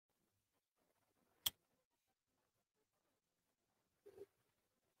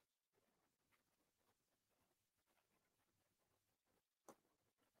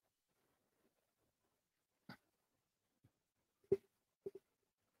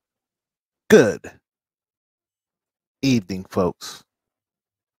Good evening, folks.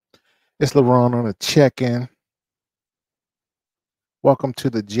 It's LaRon on a check-in. Welcome to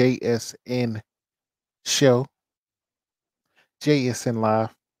the JSN show, JSN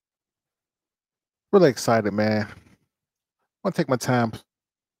Live. Really excited, man. Want to take my time.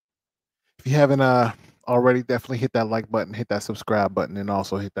 If you haven't already, definitely hit that like button, hit that subscribe button, and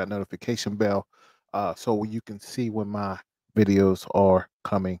also hit that notification bell so you can see when my videos are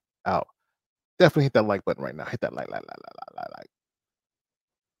coming out. Definitely hit that like button right now. Hit that like.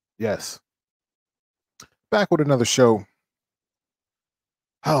 Yes. Back with another show.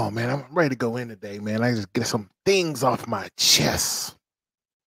 Oh man, I'm ready to go in today, man. I just get some things off my chest.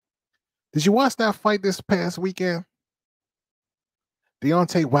 Did you watch that fight this past weekend?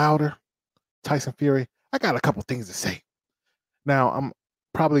 Deontay Wilder, Tyson Fury. I got a couple things to say. Now, I'm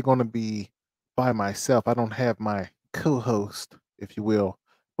probably going to be by myself. I don't have my co-host, if you will,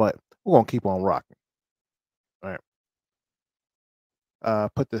 but we're going to keep on rocking. All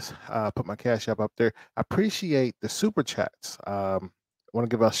right. Put my cash up there. I appreciate the super chats. I want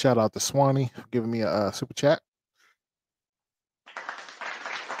to give a shout out to Swanee for giving me a super chat.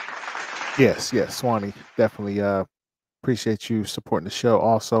 Yes, Swanee, definitely appreciate you supporting the show.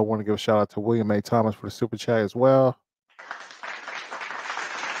 Also, want to give a shout out to William A. Thomas for the super chat as well.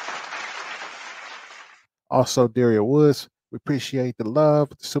 Also, Daria Woods, we appreciate the love,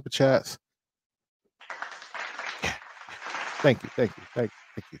 the super chats. Yeah. Thank you.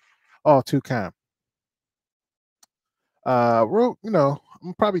 All too kind.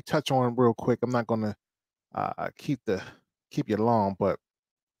 I'm probably touch on real quick. I'm not gonna keep you long, but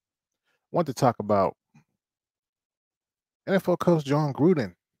I want to talk about NFL coach Jon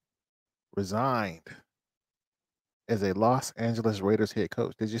Gruden resigned as a Los Angeles Raiders head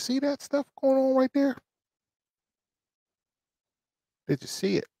coach. Did you see that stuff going on right there? Did you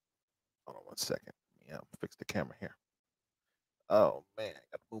see it? Hold on one second. Yeah, fix the camera here. Oh man, I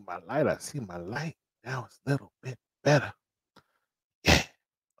gotta move my light. I see my light now. It's a little bit better. Yeah,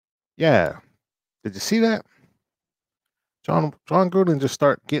 yeah. Did you see that? John Gruden just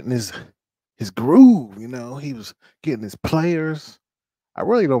start getting his groove. You know, he was getting his players. I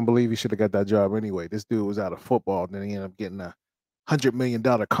really don't believe he should have got that job anyway. This dude was out of football, and then he ended up getting $100 million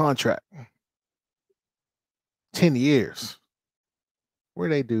contract, 10 years. Where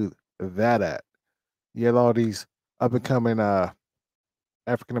they do that at? You have all these up and coming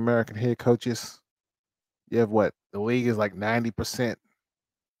African American head coaches. You have what the league is like 90%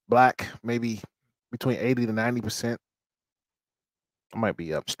 black, maybe between 80 to 90%. I might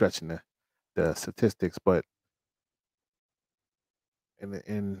be stretching the statistics, but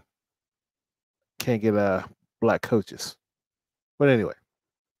in can't get black coaches. But anyway,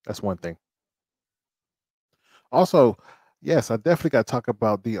 that's one thing. Also, yes, I definitely got to talk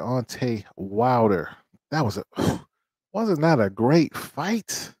about Deontay Wilder. That was wasn't that a great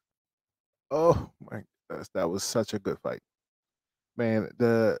fight? Oh my gosh, that was such a good fight. Man,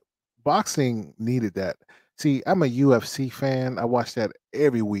 the boxing needed that. See, I'm a UFC fan. I watch that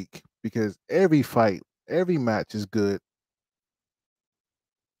every week because every fight, every match is good.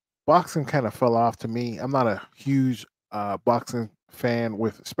 Boxing kind of fell off to me. I'm not a huge boxing fan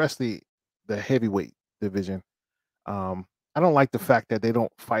with especially the heavyweight division. I don't like the fact that they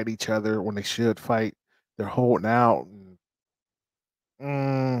don't fight each other when they should fight. They're holding out.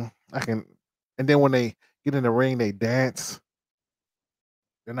 I can, and then when they get in the ring, they dance.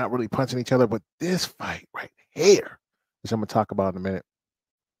 They're not really punching each other. But this fight right here, which I'm gonna talk about in a minute.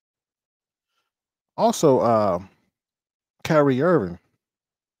 Also, Kyrie Irving,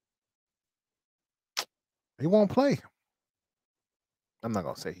 he won't play. I'm not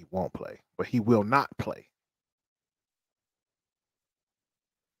gonna say he won't play, but he will not play.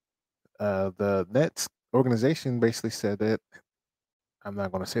 The Nets organization basically said that I'm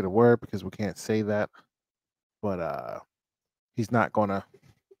not gonna say the word because we can't say that, but he's not gonna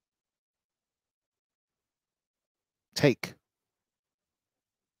take.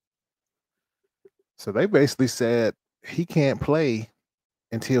 So they basically said he can't play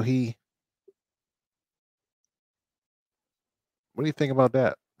until he. What do you think about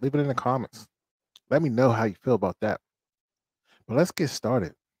that? Leave it in the comments. Let me know how you feel about that. But let's get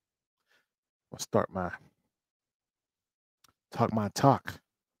started. I'll start my talk,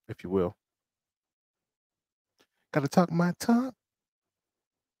 if you will. Gotta talk my talk.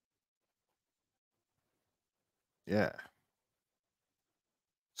 Yeah.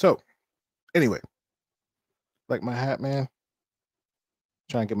 So anyway, like my hat, man.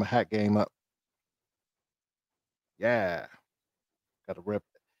 Trying to get my hat game up. Yeah. Gotta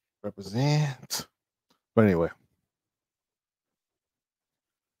represent. But anyway.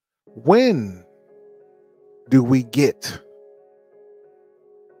 When do we get,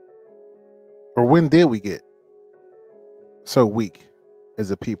 or when did we get so weak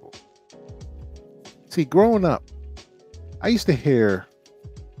as a people? See, growing up, I used to hear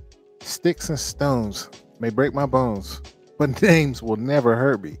sticks and stones may break my bones, but names will never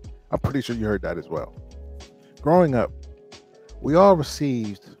hurt me. I'm pretty sure you heard that as well. Growing up, we all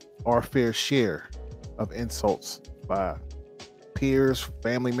received our fair share of insults by peers,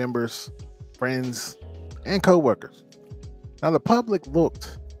 family members, friends, and coworkers. Now, the public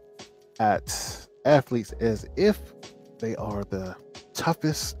looked at athletes as if they are the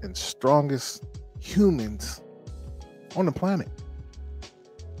toughest and strongest humans on the planet.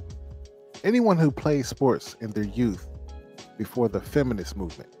 Anyone who played sports in their youth before the feminist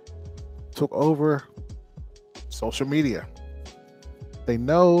movement took over social media, they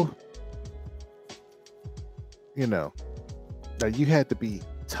know, that you had to be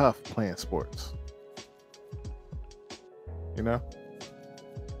tough playing sports.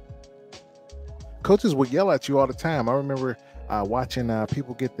 Coaches would yell at you all the time. I remember watching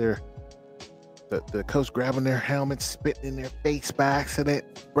people get the coach grabbing their helmets, spitting in their face by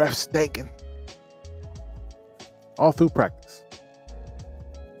accident, breath stinking, all through practice.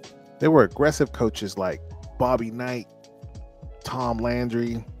 There were aggressive coaches like Bobby Knight, Tom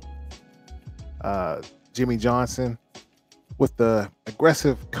Landry, Jimmy Johnson, with the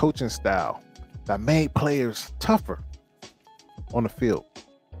aggressive coaching style that made players tougher on the field.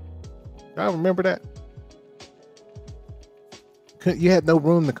 I remember that. You had no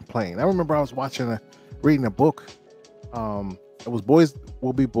room to complain. I remember I was reading a book. It was Boys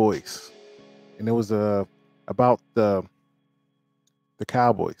Will Be Boys, and it was about the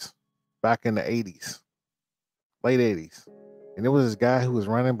Cowboys back in the 80s, late 80s. And there was this guy who was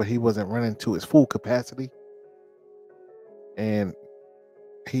running, but he wasn't running to his full capacity. And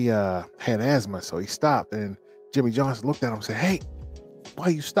he had asthma, so he stopped. And Jimmy Johnson looked at him and said, "Hey, why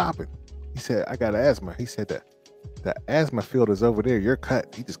are you stopping?" He said, "I got asthma." He said that the asthma field is over there. You're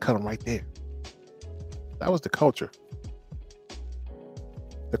cut. He just cut him right there. That was the culture.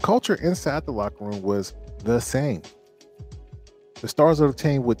 The culture inside the locker room was the same. The stars of the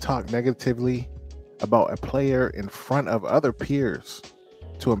team would talk negatively about a player in front of other peers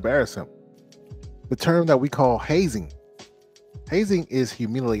to embarrass him. The term that we call hazing. Hazing is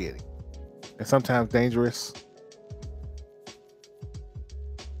humiliating and sometimes dangerous.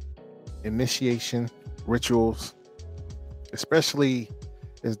 Initiation rituals, especially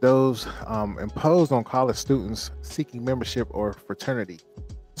as those imposed on college students seeking membership or fraternity,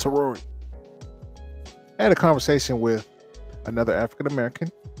 sorority. I had a conversation with another African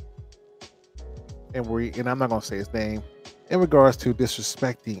American, and I'm not going to say his name, in regards to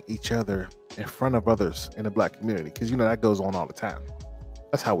disrespecting each other in front of others in the Black community, because that goes on all the time.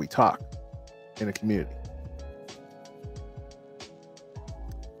 That's how we talk in the community.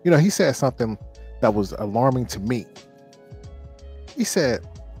 He said something that was alarming to me. He said,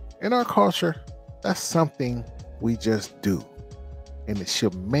 in our culture, that's something we just do, and it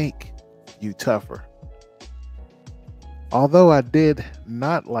should make you tougher. Although I did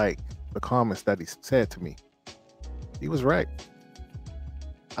not like the comments that he said to me, he was right.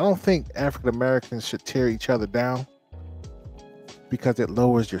 I don't think African Americans should tear each other down because it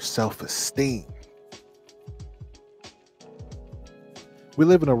lowers your self-esteem. We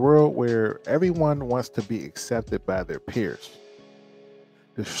live in a world where everyone wants to be accepted by their peers.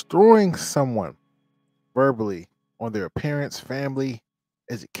 Destroying someone verbally on their appearance, family,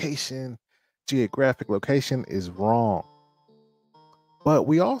 education, geographic location is wrong. But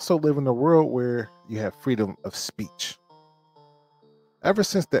we also live in a world where you have freedom of speech. Ever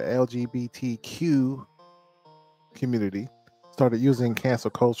since the LGBTQ community started using cancel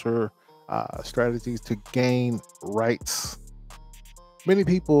culture strategies to gain rights, many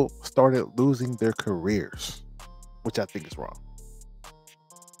people started losing their careers, which I think is wrong,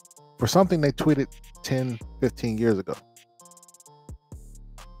 for something they tweeted 10, 15 years ago.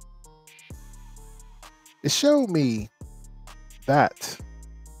 It showed me that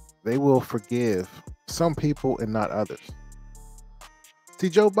they will forgive some people and not others. See,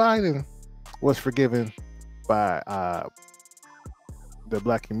 Joe Biden was forgiven by the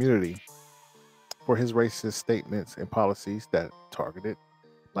Black community for his racist statements and policies that targeted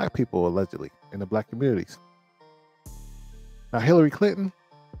Black people, allegedly, in the Black communities. Now, Hillary Clinton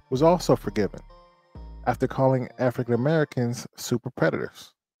was also forgiven after calling African Americans super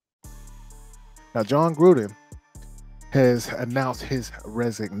predators. Now, Jon Gruden has announced his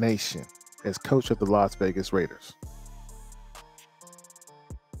resignation as coach of the Las Vegas Raiders.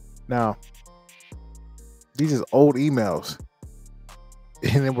 Now, these are old emails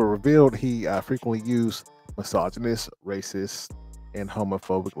And it was revealed he frequently used misogynist, racist, and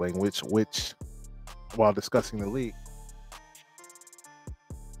homophobic language, which, while discussing the league,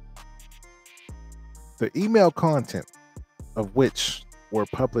 the email content of which were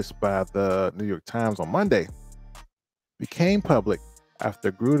published by the New York Times on Monday became public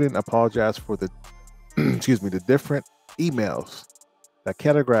after Gruden apologized for the excuse me, the different emails that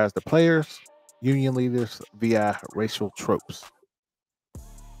categorized the players, union leaders via racial tropes.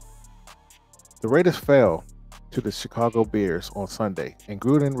 The Raiders fell to the Chicago Bears on Sunday, and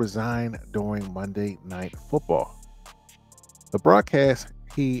Gruden resigned during Monday Night Football. The broadcast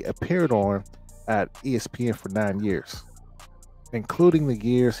he appeared on at ESPN for 9 years, including the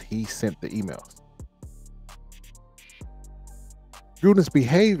years he sent the emails. Gruden's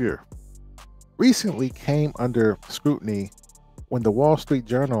behavior recently came under scrutiny when the Wall Street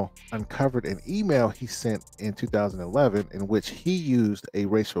Journal uncovered an email he sent in 2011 in which he used a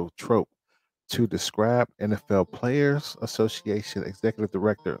racial trope to describe NFL Players Association Executive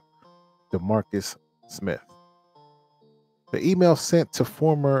Director DeMarcus Smith. The email sent to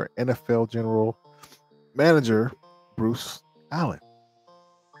former NFL General Manager Bruce Allen.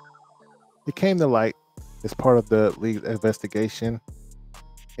 It came to light as part of the league's investigation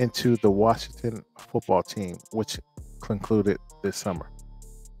into the Washington football team, which concluded this summer.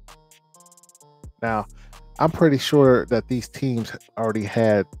 Now, I'm pretty sure that these teams already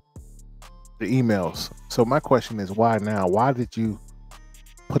had the emails. So my question is, why now? Why did you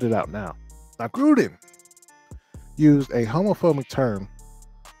put it out now? Now, Gruden used a homophobic term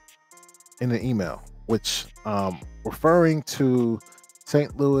in the email, which referring to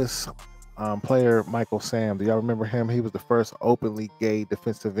St. Louis player Michael Sam. Do y'all remember him? He was the first openly gay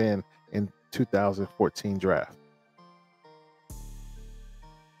defensive end in 2014 draft.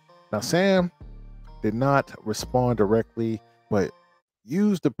 Now, Sam did not respond directly, but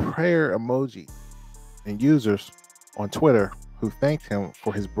used the prayer emoji and users on Twitter who thanked him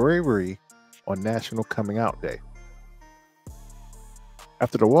for his bravery on National Coming Out Day.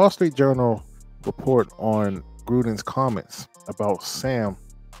 After the Wall Street Journal report on Gruden's comments about Sam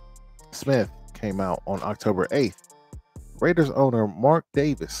Smith came out on October 8th, Raiders owner Mark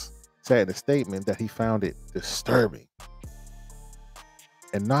Davis said in a statement that he found it disturbing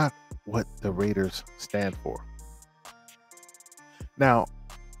and not what the Raiders stand for. Now,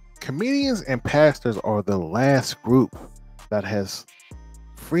 comedians and pastors are the last group that has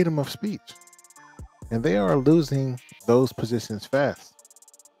freedom of speech, and they are losing those positions fast.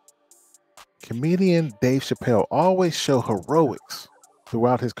 Comedian Dave Chappelle always showed heroics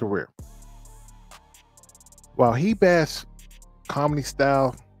throughout his career. While he bashed comedy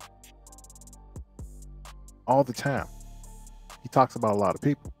style all the time, he talks about a lot of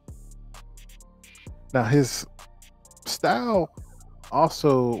people. Now, his style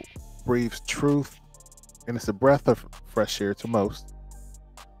also breathes truth, and it's a breath of fresh air to most.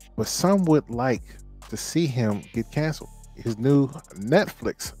 But some would like to see him get canceled. His new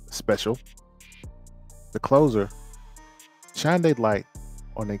Netflix special, The Closer, shined a light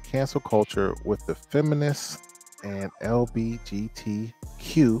on a cancel culture with the feminist and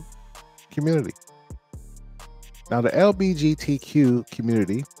LGBTQ community. Now, the LGBTQ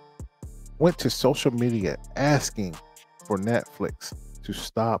community went to social media asking for Netflix to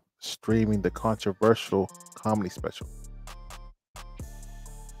stop streaming the controversial comedy special.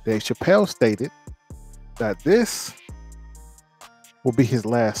 Dave Chappelle stated that this will be his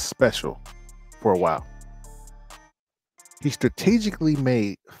last special for a while. He strategically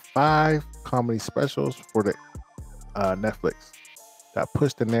made 5 comedy specials for the Netflix that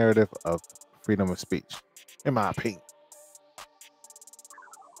pushed the narrative of freedom of speech, in my opinion.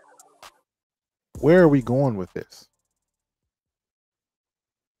 Where are we going with this?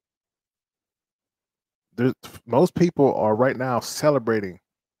 Most people are right now celebrating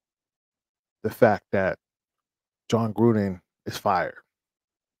the fact that Jon Gruden is fired.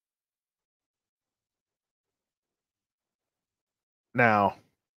 Now,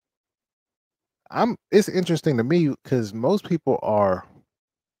 it's interesting to me because most people are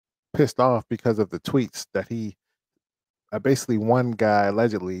pissed off because of the tweets that he basically one guy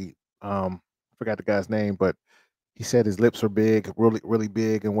allegedly I forgot the guy's name, but he said his lips are big, really, really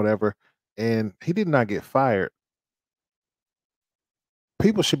big, and whatever. And he did not get fired.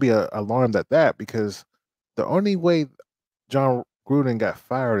 People should be alarmed at that because the only way Jon Gruden got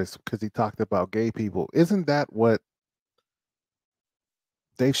fired is because he talked about gay people. Isn't that what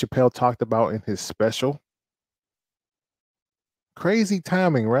Dave Chappelle talked about in his special? Crazy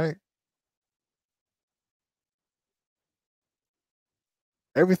timing, right?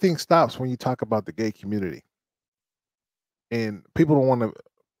 Everything stops when you talk about the gay community. And people don't want to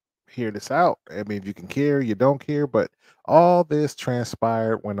hear this out. I mean, if you can care, you don't care. But all this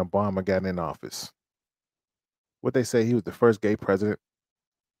transpired when Obama got in office. What they say, he was the first gay president.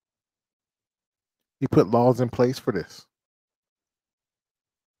 He put laws in place for this.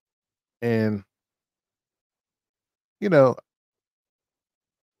 And, you know,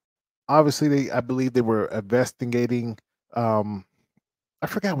 obviously I believe they were investigating. Um, I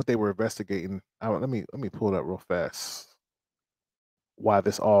forgot what they were investigating. Let me pull it up real fast. Why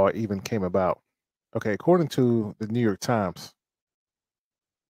this all even came about. Okay, according to the New York Times,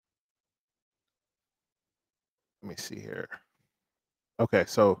 let me see here. Okay,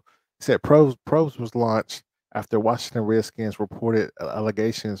 so it said probes was launched after Washington Redskins reported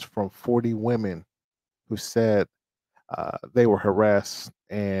allegations from 40 women who said they were harassed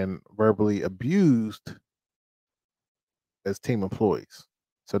and verbally abused as team employees.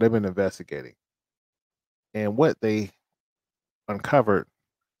 So they've been investigating. And what they uncovered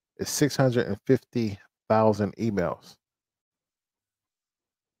is 650,000 emails.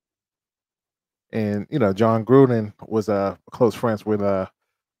 And Jon Gruden was close friends with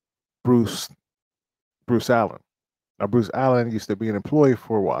Bruce Bruce Allen. Now Bruce Allen used to be an employee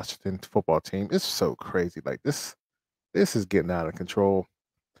for Washington football team. It's so crazy. Like this is getting out of control.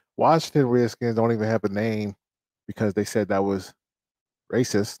 Washington Redskins don't even have a name because they said that was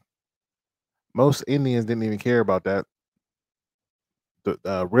racist. Most Indians didn't even care about that.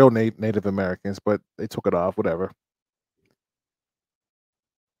 The real Native Americans, but they took it off. Whatever.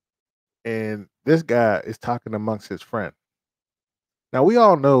 And this guy is talking amongst his friend. Now we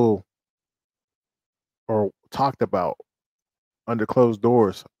all know or talked about under closed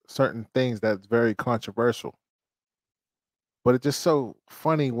doors certain things that's very controversial. But it's just so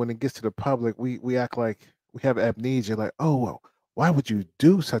funny when it gets to the public. We act like we have amnesia. Like, oh well, why would you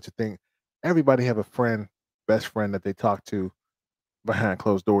do such a thing? Everybody have a friend, best friend that they talk to behind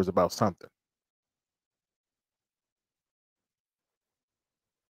closed doors about something.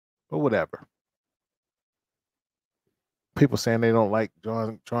 But whatever. People saying they don't like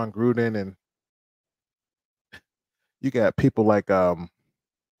John Gruden, and you got people like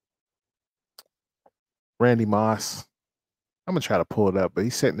Randy Moss. I'm gonna try to pull it up, but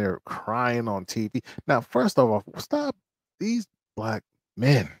he's sitting there crying on TV. Now, first of all, stop these black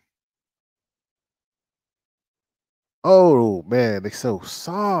men. Oh man, they so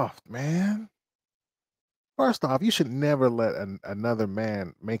soft, man. First off, you should never let another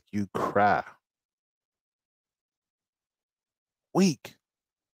man make you cry. Weak.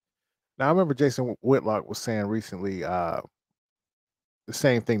 Now, I remember Jason Whitlock was saying recently the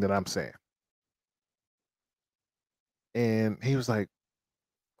same thing that I'm saying, and he was like,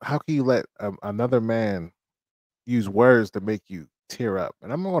 "How can you let another man use words to make you tear up?"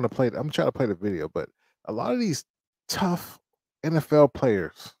 And I'm going to play. I'm trying to play the video, but a lot of these tough NFL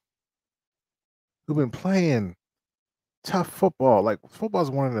players who've been playing tough football, like football is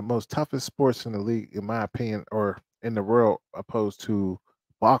one of the most toughest sports in the league, in my opinion, or in the world, opposed to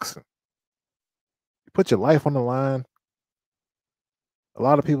boxing. You put your life on the line. A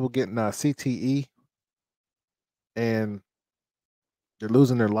lot of people getting CTE and they're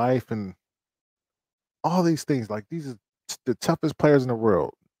losing their life and all these things. Like these are the toughest players in the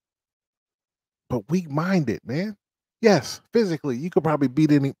world, but weak minded, man. Yes, physically, you could probably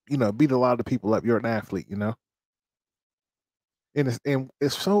beat a lot of people up. You're an athlete. And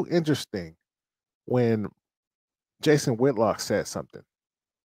it's so interesting when Jason Whitlock said something,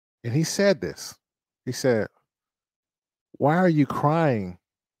 and he said this. He said, "Why are you crying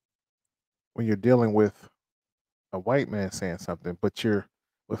when you're dealing with a white man saying something, but you're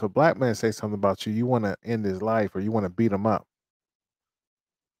if a black man say something about you, you want to end his life or you want to beat him up?"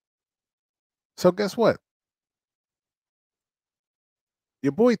 So guess what?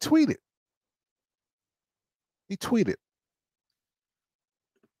 Your boy tweeted. He tweeted.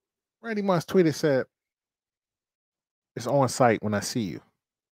 Randy Moss tweeted said, "It's on site when I see you."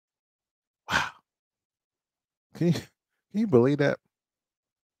 Wow. Can you believe that?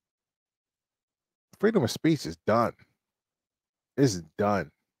 Freedom of speech is done. It's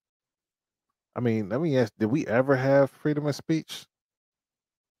done. I mean, let me ask, did we ever have freedom of speech?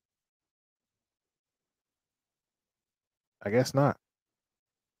 I guess not.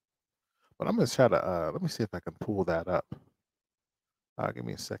 But I'm gonna try to let me see if I can pull that up. Give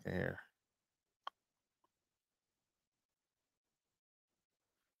me a second here.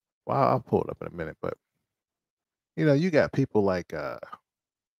 Well, I'll pull it up in a minute, but you got people like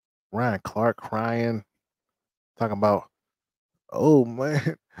Ryan Clark crying, talking about, oh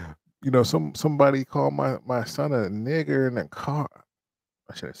man, somebody called my son a nigger in the car.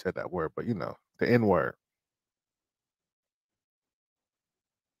 I should have said that word, but the N word.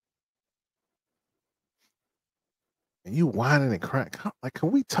 and you whining and crying. Like,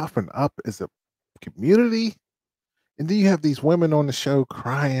 can we toughen up as a community? And then you have these women on the show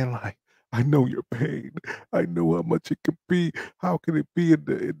crying like, "I know your pain. I know how much it could be. How can it be in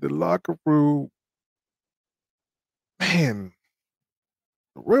the locker room?" Man,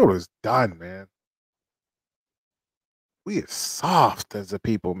 the world is done, man. We are soft as a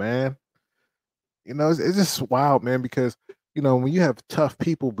people, man. It's just wild, man, because when you have tough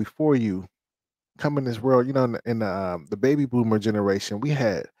people before you come in this world, in the baby boomer generation, we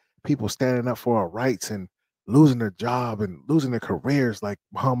had people standing up for our rights and losing their job and losing their careers like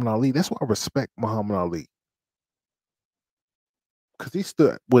Muhammad Ali. That's why I respect Muhammad Ali, because he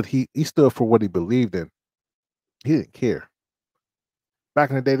stood for what he believed in. He didn't care. Back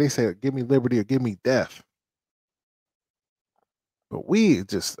in the day, they said, "Give me liberty or give me death." But we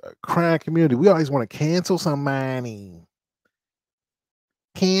just a crying community. We always want to cancel somebody,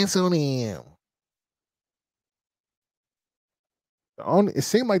 cancel them. It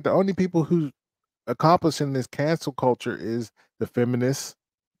seemed like the only people who accomplishing this cancel culture is the feminists.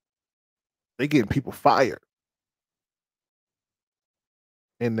 They getting people fired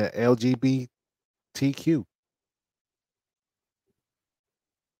in the LGBTQ.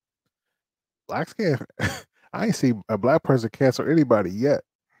 Blacks can't. I ain't see a black person cancel anybody yet.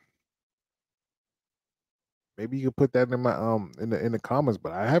 Maybe you could put that in my in the comments,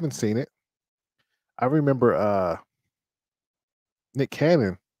 but I haven't seen it. I remember Nick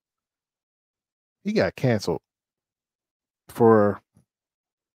Cannon. He got canceled for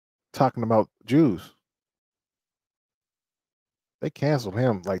talking about Jews. They canceled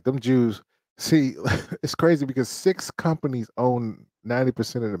him. Like them Jews. See, it's crazy because 6 companies own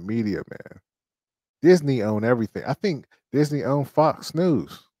 90% of the media, man. Disney own everything. I think Disney own Fox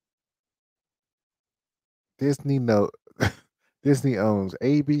News. Disney no Disney owns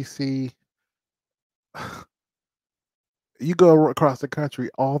ABC. You go across the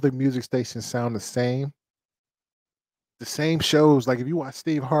country, all the music stations sound the same. The same shows. Like if you watch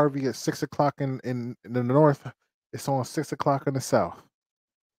Steve Harvey at 6 o'clock in the north, it's on 6 o'clock in the south.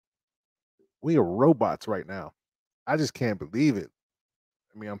 We are robots right now. I just can't believe it.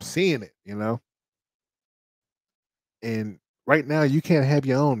 I mean, I'm seeing it. And right now you can't have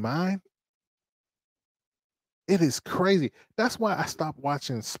your own mind. It is crazy. That's why I stopped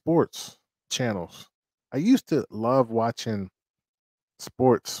watching sports channels. I used to love watching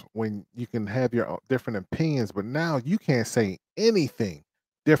sports when you can have your different opinions, but now you can't say anything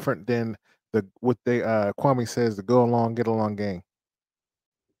different than what they Kwame says, the go along, get along gang.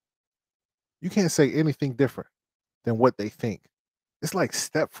 You can't say anything different than what they think. It's like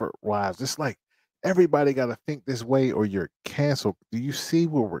Stepford Wives. It's like everybody got to think this way or you're canceled. Do you see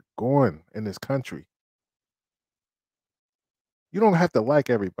where we're going in this country? You don't have to like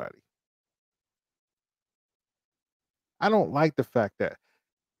everybody. I don't like the fact that,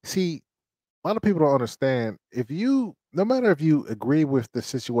 see, a lot of people don't understand. No matter if you agree with the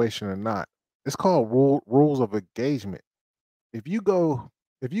situation or not, it's called rules of engagement. If you go,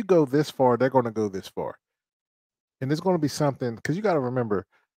 if you go this far, they're going to go this far, and there's going to be something because you got to remember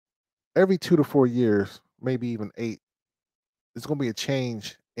every 2 to 4 years, maybe even 8, there's going to be a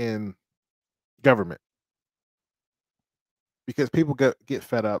change in government because people get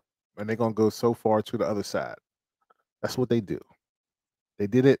fed up and they're going to go so far to the other side. That's what they do. They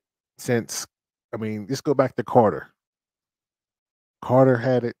did it since. I mean, let's go back to Carter. Carter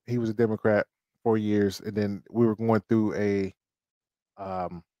had it. He was a Democrat 4 years, and then we were going through a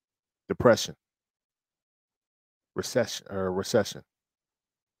um, depression, recession.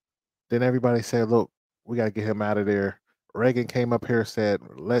 Then everybody said, "Look, we got to get him out of there." Reagan came up here, said,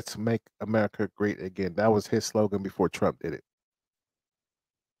 "Let's make America great again." That was his slogan before Trump did it.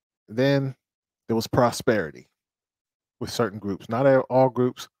 Then there was prosperity with certain groups, not all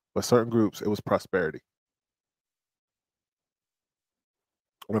groups, but certain groups. It was prosperity.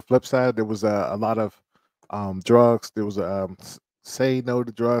 On the flip side, there was a lot of drugs. There was a say no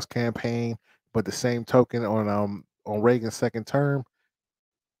to drugs campaign, but the same token on Reagan's second term,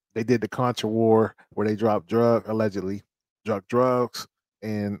 they did the Contra War where they dropped allegedly drug drugs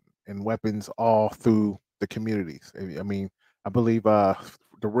and weapons all through the communities. I mean, I believe the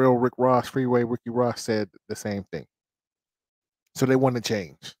real Rick Ross, Freeway Ricky Ross, said the same thing. So they want to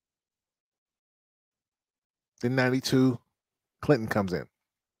change. Then '92, Clinton comes in.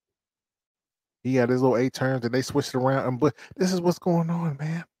 He had his little 8 terms, and they switched around. But this is what's going on,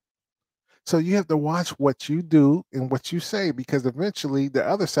 man. So you have to watch what you do and what you say because eventually the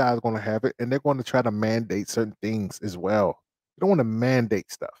other side is going to have it, and they're going to try to mandate certain things as well. You don't want to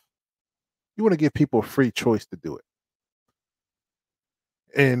mandate stuff. You want to give people a free choice to do it.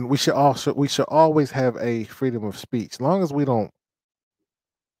 And we should always have a freedom of speech, as long as we don't,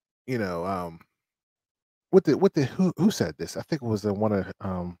 you know, who said this? I think it was in one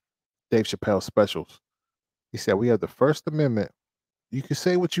of Dave Chappelle's specials. He said we have the First Amendment. You can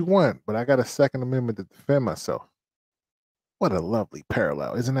say what you want, but I got a Second Amendment to defend myself. What a lovely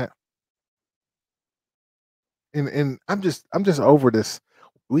parallel, isn't that? And I'm just over this.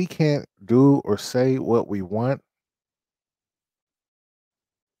 We can't do or say what we want.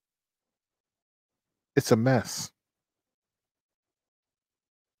 It's a mess.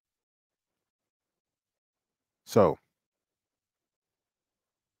 So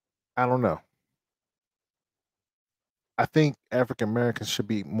I don't know. I think African Americans should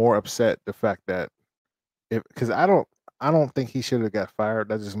be more upset the fact that if because I don't think he should have got fired.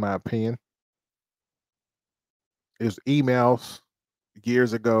 That's just my opinion. It was emails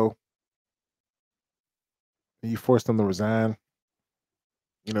years ago, and you forced him to resign.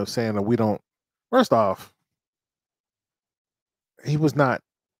 Saying that we don't. First off, he was not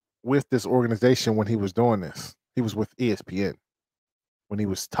with this organization when he was doing this. He was with ESPN when he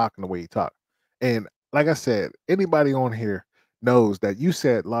was talking the way he talked. And like I said, anybody on here knows that you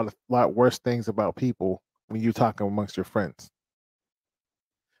said a lot worse things about people when you're talking amongst your friends.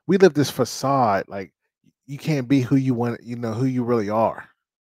 We live this facade like you can't be who you want, who you really are.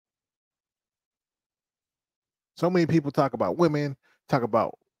 So many people talk about women, talk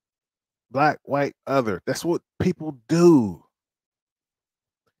about black, white, other. That's what people do.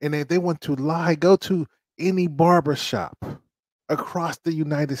 And if they want to lie, go to any barber shop across the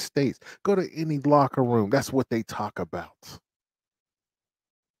United States. Go to any locker room. That's what they talk about.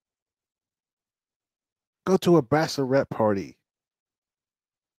 Go to a bachelorette party.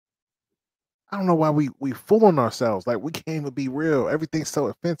 I don't know why we fooling ourselves. Like we can't even be real. Everything's so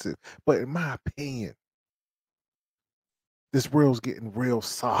offensive. But in my opinion, this world's getting real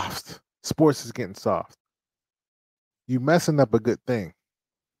soft. Sports is getting soft. You messing up a good thing.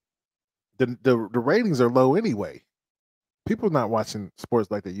 The ratings are low anyway. People are not watching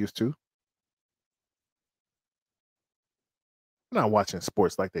sports like they used to. They're not watching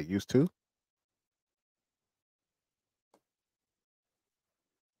sports like they used to.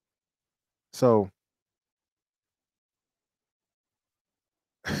 So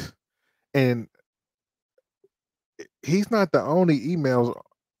and he's not the only emails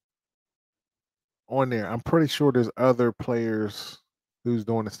on there. I'm pretty sure there's other players who's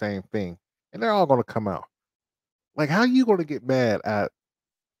doing the same thing, and they're all going to come out. Like, how you going to get mad at?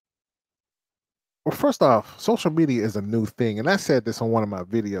 Well, first off, social media is a new thing, and I said this on one of my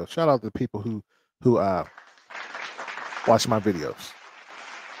videos. Shout out to the people who watch my videos.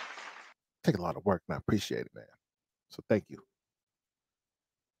 Take a lot of work, and I appreciate it, man. So thank you.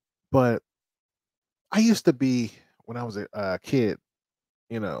 But I used to be when I was a kid.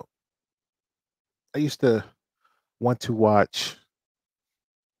 You know, I used to want to watch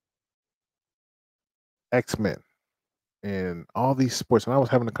X-Men and all these sports. And I was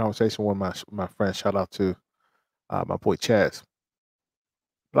having a conversation with my friend. Shout out to my boy Chaz.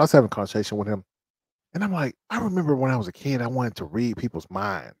 But I was having a conversation with him, and I'm like, I remember when I was a kid, I wanted to read people's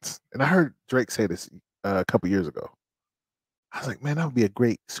minds, and I heard Drake say this a couple years ago. I was like, man, that would be a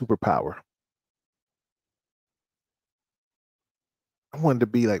great superpower. I wanted to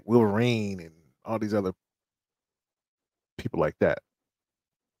be like Wolverine and all these other people like that.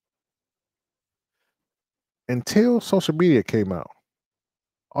 Until social media came out,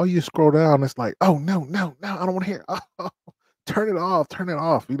 all you scroll down, it's like, oh no, no, no, I don't want to hear. Oh, turn it off, turn it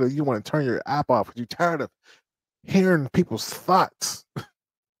off. You want to turn your app off because you're tired of hearing people's thoughts. I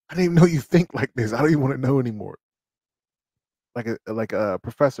didn't even know you think like this. I don't even want to know anymore. Like a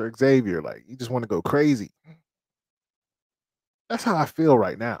Professor Xavier, like you just want to go crazy. That's how I feel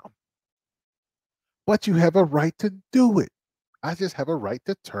right now. But you have a right to do it. I just have a right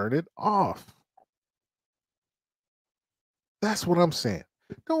to turn it off. That's what I'm saying.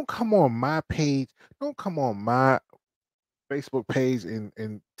 Don't come on my page. Don't come on my Facebook page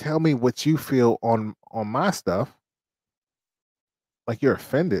and tell me what you feel on my stuff. Like you're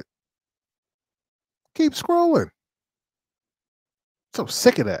offended. Keep scrolling. So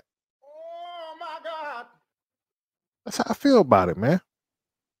sick of that. Oh my God. That's how I feel about it, man.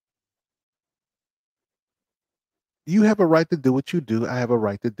 You have a right to do what you do. I have a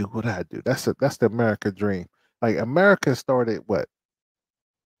right to do what I do. That's the America dream. Like America started what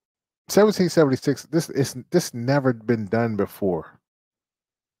 1776. This never been done before.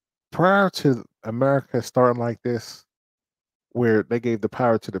 Prior to America starting like this, where they gave the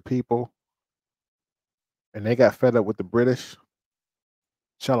power to the people and they got fed up with the British.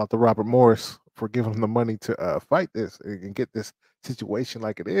 Shout out to Robert Morris for giving them the money to fight this and get this situation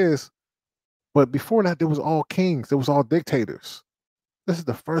like it is. But before that, there was all kings. There was all dictators. This is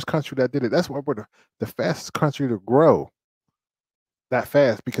the first country that did it. That's why we're the fastest country to grow that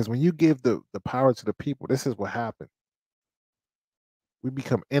fast. Because when you give the power to the people, this is what happened. We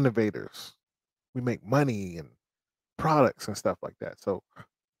become innovators. We make money and products and stuff like that. So,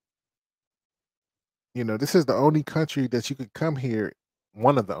 this is the only country that you could come here,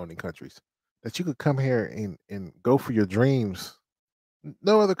 one of the only countries that you could come here and go for your dreams.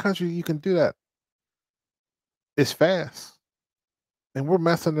 No other country you can do that. It's fast. And we're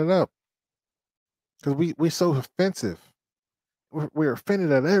messing it up because we're so offensive. We're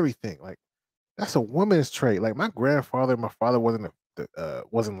offended at everything. Like, that's a woman's trait. Like, my grandfather and my father wasn't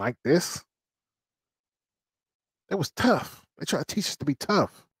like this. It was tough. They try to teach us to be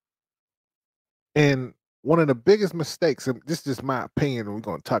tough. And one of the biggest mistakes, and this is just my opinion, and we're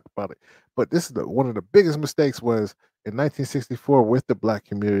going to talk about it, but this is one of the biggest mistakes was in 1964 with the black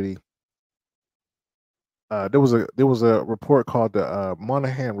community. There was a report called the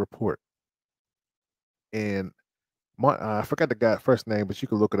Monahan Report, and I forgot the guy's first name, but you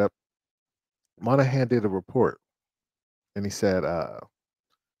can look it up. Monahan did a report, and he said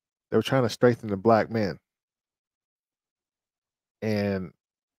they were trying to strengthen the black men, and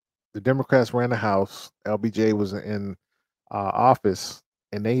the Democrats ran the House. LBJ was in office,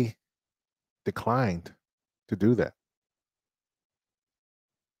 and they declined to do that.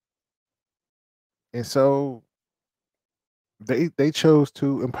 And so they chose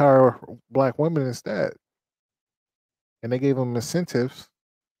to empower black women instead, and they gave them incentives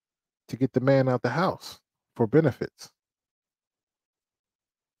to get the man out the house for benefits.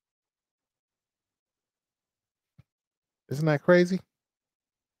 Isn't that crazy?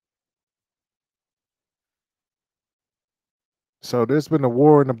 So there's been a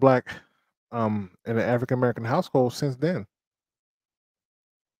war in the in the African American household since then.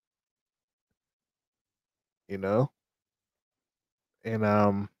 You know,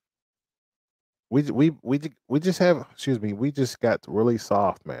 and we just have, excuse me, we just got really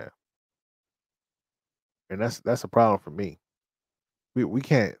soft, man, and that's a problem for me. We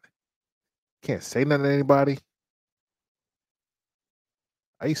can't say nothing to anybody.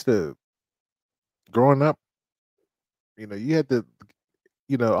 I used to, growing up, you had to,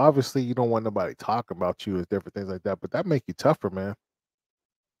 obviously you don't want nobody talking about you and different things like that, but that make you tougher, man.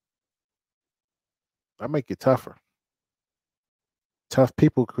 That make you tougher. Tough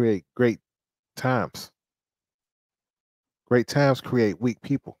people create great times. Great times create weak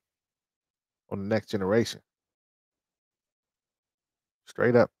people on the next generation.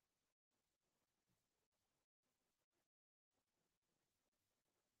 Straight up.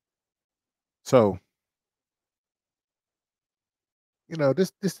 So,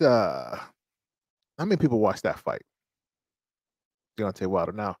 this how many people watched that fight? Deontay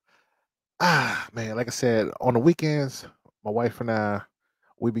Wilder. Now, man, like I said, on the weekends, my wife and I,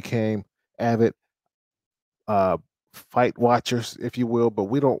 we became avid uh fight watchers, if you will, but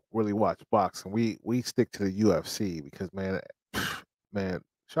we don't really watch boxing. We stick to the UFC because, man, man,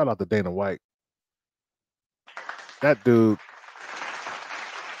 shout out to Dana White. That dude,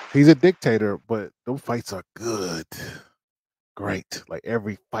 he's a dictator, but those fights are good. Great. Like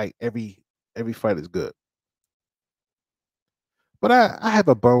every fight is good. But I have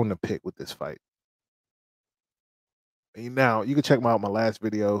a bone to pick with this fight. And now you can check out my last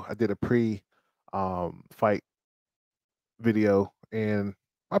video. I did a pre fight video, and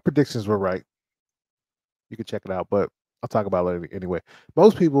my predictions were right. You can check it out, but I'll talk about it anyway.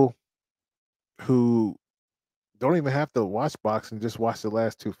 Most people who don't even have to watch boxing, just watch the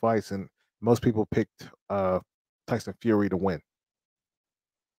last two fights, and most people picked Tyson Fury to win.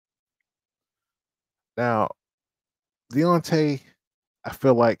 Now, Deontay, I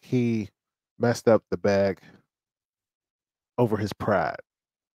feel like he messed up the bag over his pride.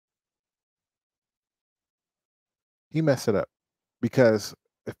 He messed it up because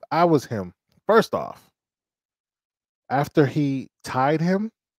if I was him, first off, after he tied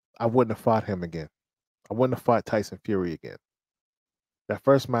him, I wouldn't have fought him again. I wouldn't have fought Tyson Fury again. That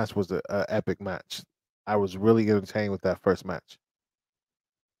first match was a epic match. I was really entertained with that first match.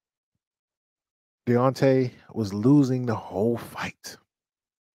 Deontay was losing the whole fight.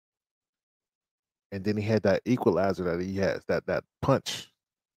 And then he had that equalizer that he has, that punch.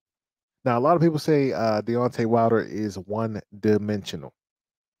 Now, a lot of people say Deontay Wilder is one dimensional.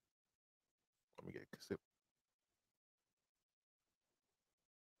 Let me get a sip.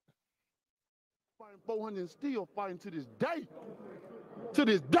 Fighting 400 and still fighting to this day. To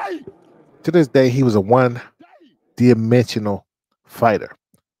this day. To this day, he was a one dimensional fighter.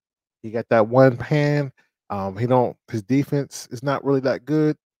 He got that one hand His defense is not really that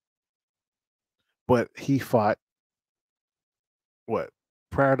good, but he fought what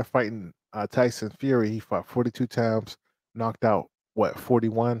prior to fighting Tyson Fury, he fought 42 times, knocked out what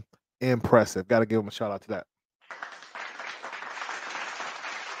 41. Impressive. Got to give him a shout out to that.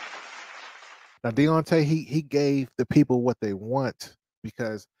 Now Deontay, he gave the people what they want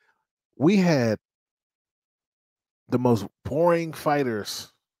because we had the most boring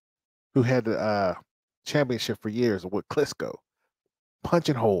fighters who had the championship for years with Klitschko. Punch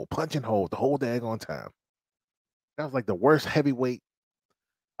and hold the whole daggone time. That was like the worst heavyweight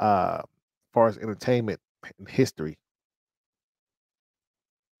as far as entertainment in history.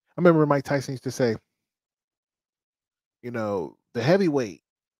 I remember Mike Tyson used to say, the heavyweight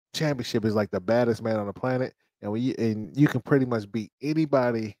championship is like the baddest man on the planet, and you can pretty much beat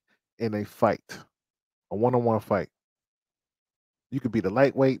anybody in a fight, a one-on-one fight. You could be the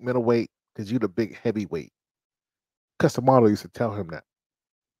lightweight, middleweight, because you're the big heavyweight. Customato used to tell him that.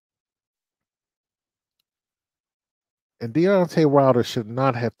 And Deontay Wilder should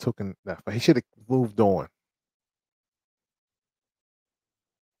not have taken that fight. He should have moved on.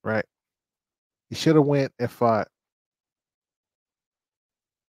 Right? He should have went and fought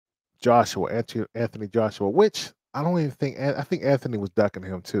Anthony Joshua, which I don't even think. I think Anthony was ducking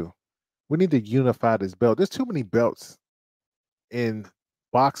him too. We need to unify this belt. There's too many belts in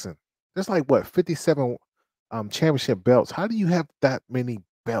boxing. There's like what 57 championship belts. How do you have that many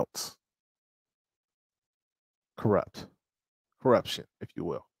belts? Corruption, if you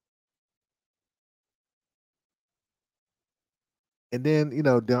will. And then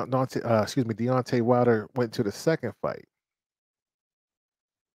Deontay Wilder went to the second fight.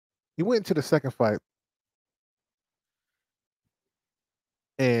 He went to the second fight,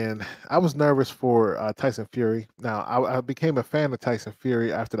 and I was nervous for Tyson Fury. Now I became a fan of Tyson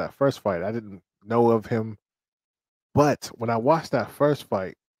Fury after that first fight. I didn't know of him, but when I watched that first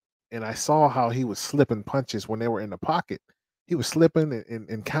fight and I saw how he was slipping punches when they were in the pocket, he was slipping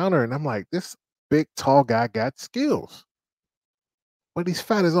and countering. I'm like, this big tall guy got skills, but he's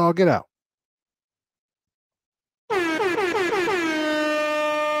fat as all get out.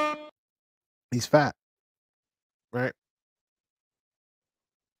 He's fat, right?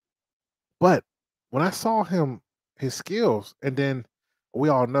 But when I saw his skills, and then we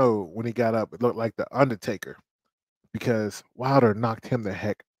all know when he got up, it looked like the Undertaker because Wilder knocked him the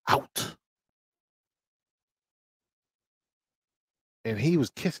heck out. And he was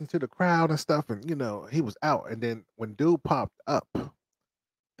kissing to the crowd and stuff, and he was out. And then when dude popped up,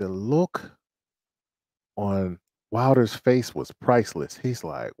 the look on Wilder's face was priceless. He's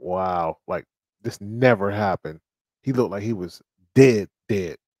like, wow, like this never happened. He looked like he was dead,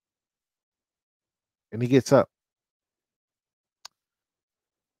 dead. And he gets up.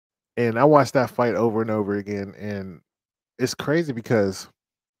 And I watched that fight over and over again. And it's crazy because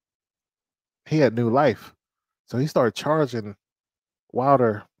he had new life. So he started charging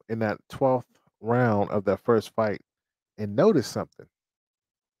Wilder in that 12th round of that first fight and noticed something.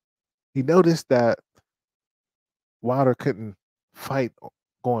 He noticed that Wilder couldn't fight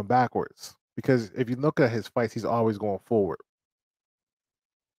going backwards because if you look at his fights, he's always going forward.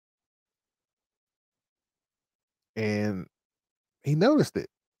 And he noticed it.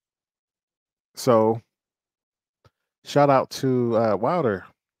 So shout out to Wilder.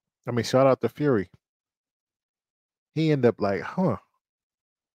 I mean, shout out to Fury. He ended up like, huh.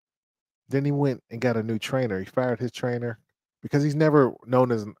 Then he went and got a new trainer. He fired his trainer because he's never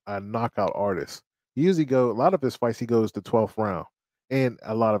known as a knockout artist. He usually a lot of his fights, he goes to 12th round. And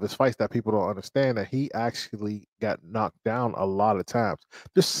a lot of his fights that people don't understand that he actually got knocked down a lot of times.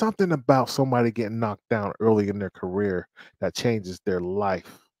 There's something about somebody getting knocked down early in their career that changes their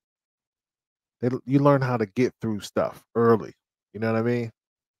life. You learn how to get through stuff early. You know what I mean?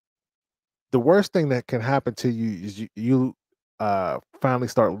 The worst thing that can happen to you is you finally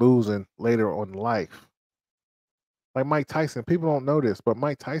start losing later on in life. Like Mike Tyson, people don't know this, but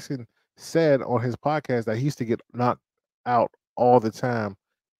Mike Tyson said on his podcast that he used to get knocked out all the time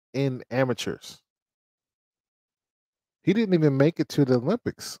in amateurs. He didn't even make it to the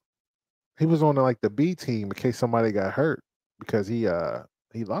Olympics. He was on like the B team in case somebody got hurt because he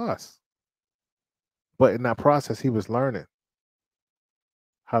lost. But in that process, he was learning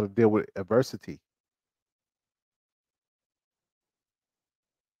how to deal with adversity.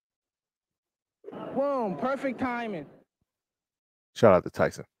 Boom, perfect timing. Shout out to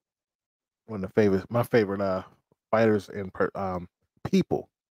Tyson. One of my favorite fighters and people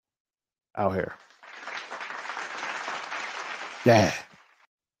out here. Yeah.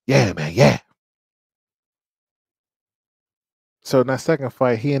 Yeah, man. Yeah. So in that second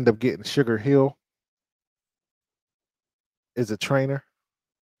fight, he ended up getting Sugar Hill. is a trainer.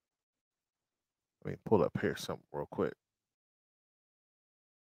 Let me pull up here something real quick.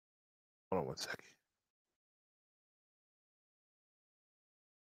 Hold on one second.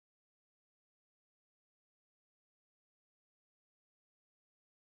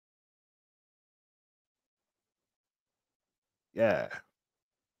 Yeah.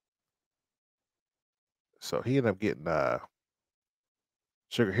 So he ended up getting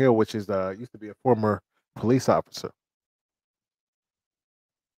Sugar Hill, which is used to be a former police officer.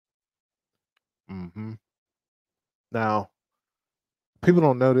 Hmm. Now, people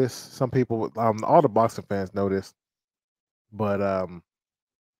don't know this. Some people, all the boxing fans know this, but oh,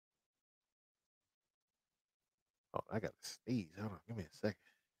 I got to sneeze. Hold on, give me a second.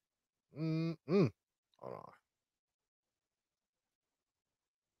 Mm-mm. Hold on,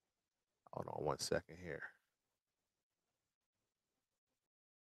 hold on, one second here.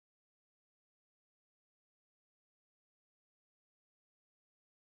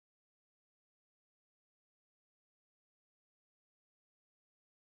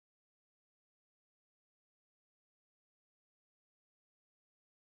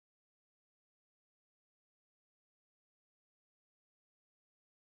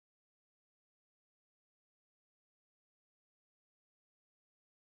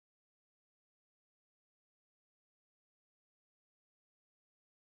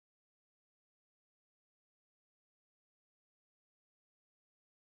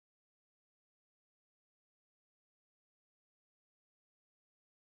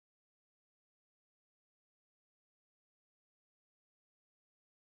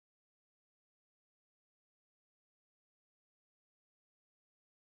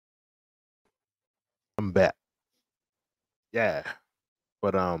 I'm back. Yeah,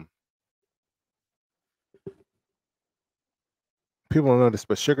 but people don't know this,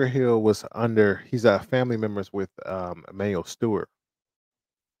 but Sugar Hill was under. He's family members with Emmanuel Stewart,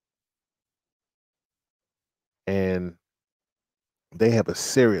 and they have a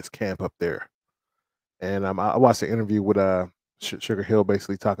serious camp up there. And I watched an interview with Sugar Hill,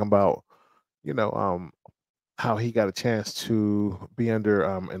 basically talking about you know how he got a chance to be under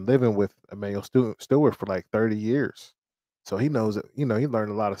and living with Emmanuel Stewart for like 30 years. So he knows it. He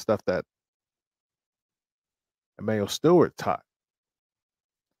learned a lot of stuff that Emmanuel Stewart taught,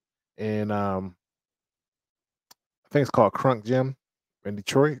 and I think it's called Crunk Gym in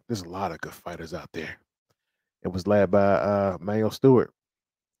Detroit. There's a lot of good fighters out there. It was led by Emmanuel Stewart.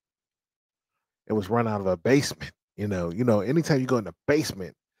 It was run out of a basement. Anytime you go in the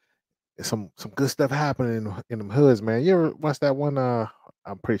basement, there's some good stuff happening in them hoods, man. You ever watch that one?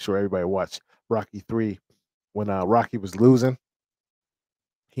 I'm pretty sure everybody watched Rocky 3 when Rocky was losing.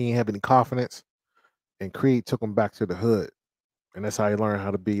 He didn't have any confidence, and Creed took him back to the hood, and that's how he learned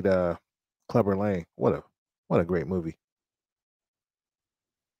how to beat Clubber Lang. What a great movie!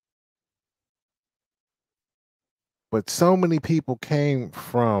 But so many people came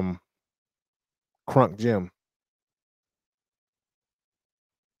from Crunk Gym,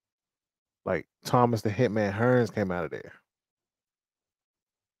 like Thomas the Hitman Hearns came out of there,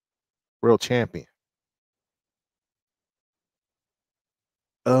 real champion,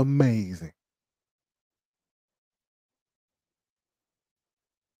 amazing.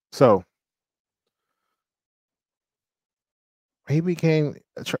 So he became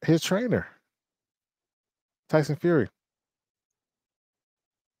his trainer, Tyson Fury,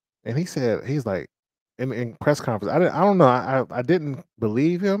 and he said he's like in press conference. I don't know. I didn't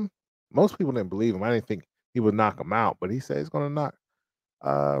believe him. Most people didn't believe him. I didn't think he would knock him out, but he said he's going to knock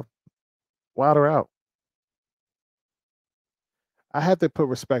uh, Wilder out. I had to put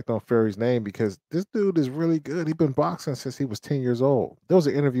respect on Fury's name because this dude is really good. He's been boxing since he was 10 years old. There was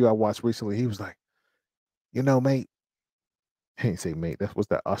an interview I watched recently. He was like, mate, he didn't say mate. That was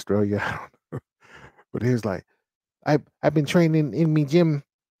that Australia. I don't know. But he was like, I've been training in me gym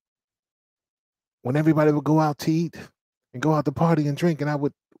when everybody would go out to eat and go out to party and drink, and I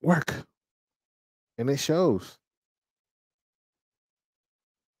would work, and it shows.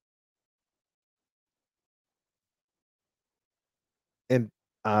 And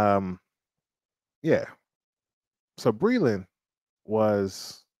um, yeah. So Breland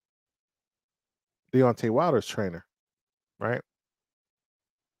was Deontay Wilder's trainer, right?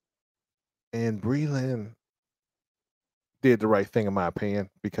 And Breland did the right thing in my opinion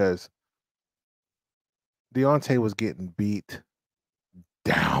because Deontay was getting beat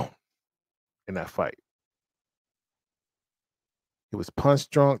down in that fight. He was punch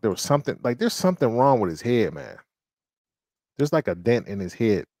drunk. There was something like there's something wrong with his head, man. There's like a dent in his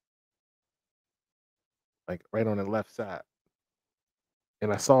head, like right on the left side.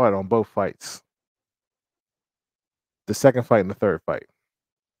 And I saw it on both fights. the second fight and the third fight.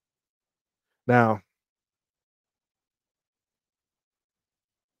 Now,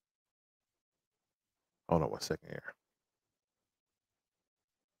 hold on 1 second here.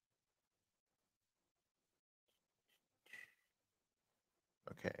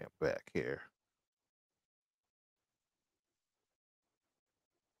 Okay, I'm back here.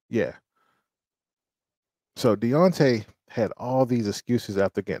 Yeah. So Deontay had all these excuses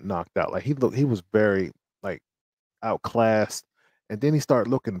after getting knocked out. Like he was very like outclassed, and then he started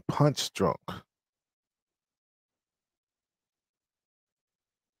looking punch drunk.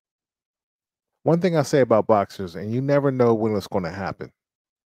 One thing I say about boxers, and you never know when it's going to happen.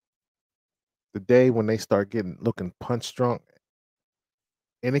 The day when they start getting looking punch drunk,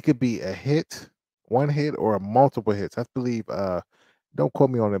 and it could be a hit, one hit, or a multiple hits. I believe. Don't quote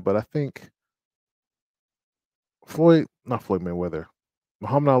me on it, but I think not Floyd Mayweather,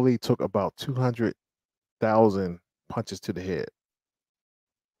 Muhammad Ali took about 200,000 punches to the head.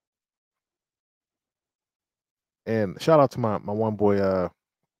 And shout out to my one boy,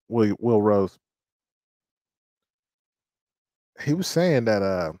 Will Rose. He was saying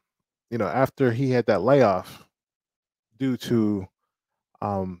that after he had that layoff due to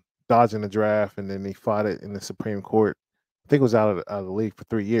dodging the draft, and then he fought it in the Supreme Court. I think it was out of the league for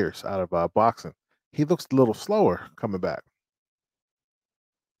 3 years, out of boxing. He looks a little slower coming back,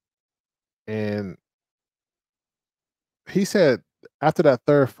 and he said after that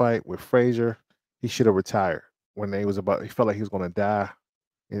third fight with Frazier, he should have retired. When he felt like he was going to die.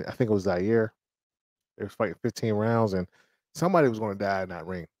 And I think it was Zaire. They was fighting 15 rounds, and somebody was going to die in that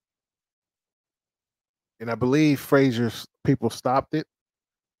ring. And I believe Frazier's people stopped it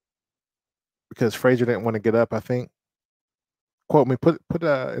because Frazier didn't want to get up. I think. Quote me. Put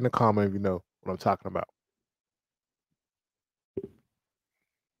in the comment if you know what I'm talking about.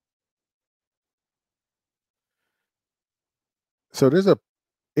 So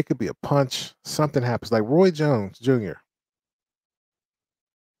it could be a punch. Something happens. Like Roy Jones Jr.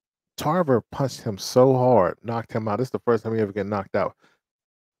 Tarver punched him so hard, knocked him out. This is the first time he ever get knocked out.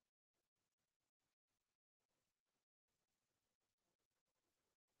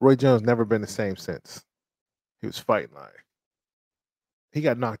 Roy Jones never been the same since. He was fighting like he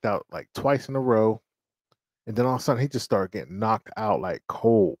got knocked out like twice in a row, and then all of a sudden he just started getting knocked out like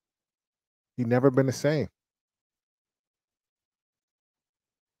cold. He never been the same.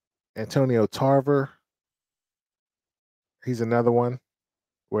 Antonio Tarver, he's another one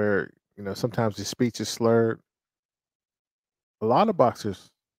where sometimes his speech is slurred. A lot of boxers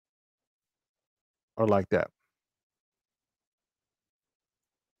are like that.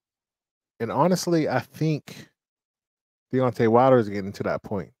 And honestly, I think Deontay Wilder is getting to that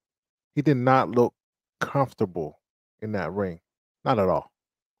point. He did not look comfortable in that ring. Not at all.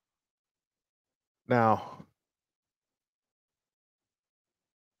 Now,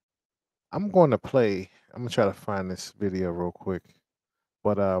 I'm going to try to find this video real quick.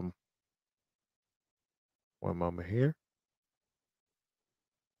 But one moment here.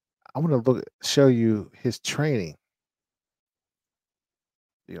 I want to show you his training.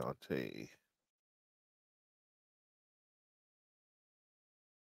 Deontay.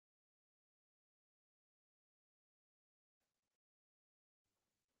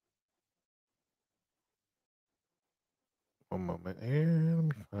 One moment here. Let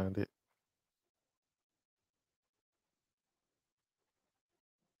me find it.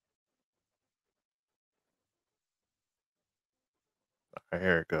 All right,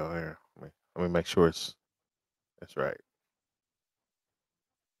 here it go. Here. Let me make sure it's right.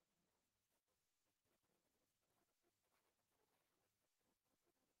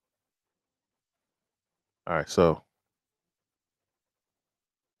 All right, so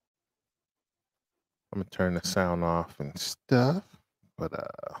I'm gonna turn the sound off and stuff. But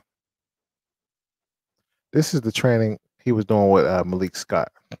this is the training he was doing with Malik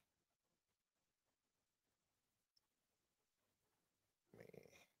Scott. Let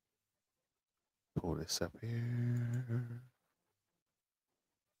me pull this up here.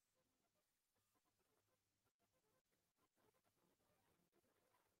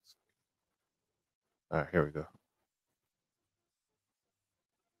 All right, here we go.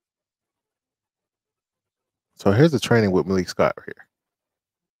 So here's the training with Malik Scott right here.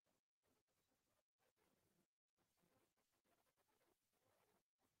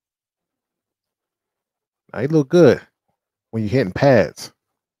 Now he look good when you're hitting pads.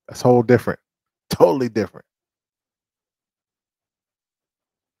 That's whole different. Totally different.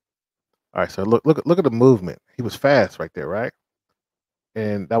 All right, so look at the movement. He was fast right there, right?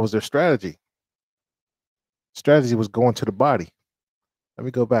 And that was their strategy. Strategy was going to the body. Let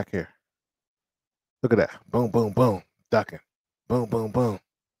me go back here. Look at that. Boom, boom, boom. ducking. Boom, boom, boom.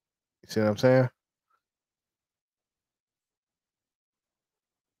 You see what I'm saying?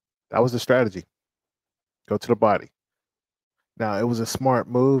 That was the strategy. Go to the body. Now, it was a smart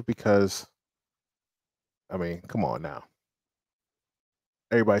move because, I mean, come on now.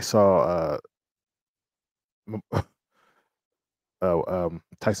 Everybody saw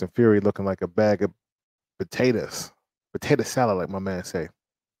Tyson Fury looking like a bag of potatoes, potato salad, like my man say.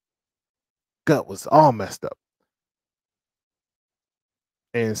 Gut was all messed up.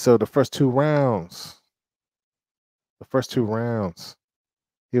 And so the first two rounds,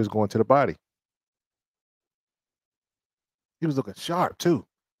 he was going to the body. He was looking sharp too.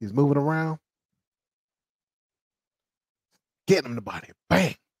 He's moving around, getting him the body.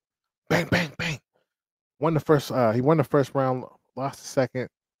 Bang, bang, bang, bang. Won the first. He won the first round, lost the second.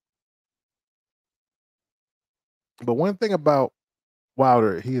 But one thing about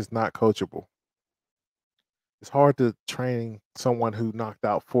Wilder, he is not coachable. It's hard to train someone who knocked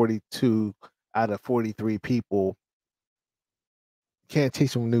out 42 out of 43 people. Can't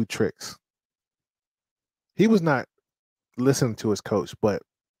teach him new tricks. He was not listening to his coach, but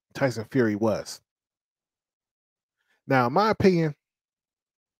Tyson Fury was. Now, in my opinion,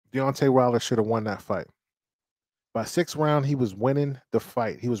 Deontay Wilder should have won that fight. By 6th round, he was winning the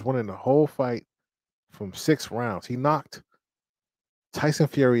fight. He was winning the whole fight from 6 rounds. He knocked Tyson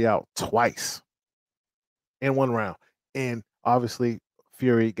Fury out twice in 1 round. And obviously,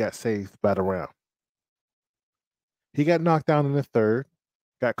 Fury got saved by the round. He got knocked down in the 3rd,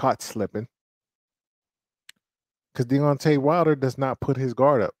 got caught slipping. Because Deontay Wilder does not put his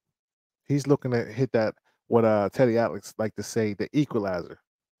guard up. He's looking to hit that, what Teddy Atlas like to say, the equalizer.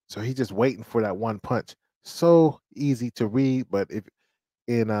 So he's just waiting for that one punch. So easy to read, but if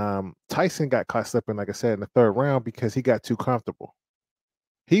Tyson got caught slipping, like I said, in the 3rd round because he got too comfortable.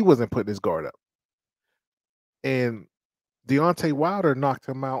 He wasn't putting his guard up. And Deontay Wilder knocked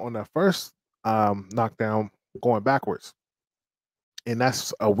him out on the first knockdown going backwards. And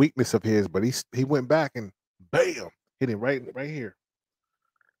that's a weakness of his, but he went back and bam, hit him right here.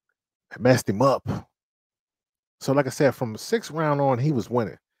 Messed him up. So like I said, from the 6th round on, he was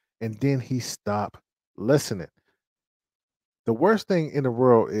winning. And then he stopped listening. The worst thing in the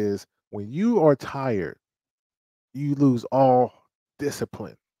world is when you are tired, you lose all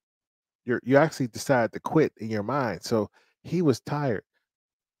discipline. You actually decide to quit in your mind. So he was tired.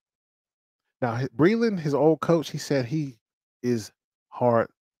 Now, Breland, his old coach, he said he is hard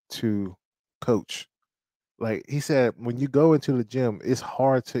to coach. Like he said, when you go into the gym, it's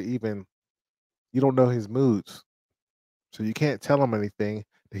hard to even, you don't know his moods. So you can't tell him anything.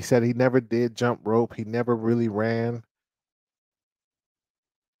 He said he never did jump rope. He never really ran.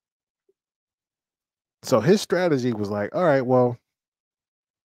 So his strategy was like, all right, well,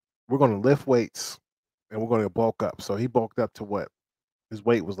 we're going to lift weights and we're going to bulk up. So he bulked up to what? His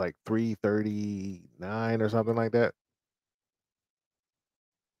weight was like 339 or something like that.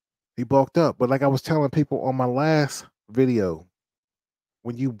 He bulked up. But like I was telling people on my last video,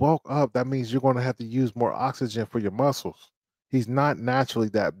 when you bulk up, that means you're going to have to use more oxygen for your muscles. He's not naturally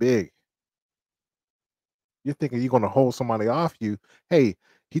that big. You're thinking you're going to hold somebody off you. Hey,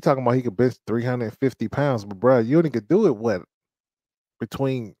 he talking about he could bench 350 pounds, but bro, you only could do it what?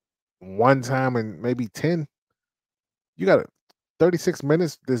 Between one time and maybe 10. You got 36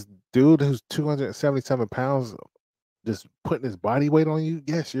 minutes. This dude who's 277 pounds just putting his body weight on you.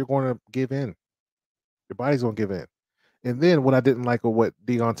 Yes, you're going to give in. Your body's going to give in. And then what I didn't like of what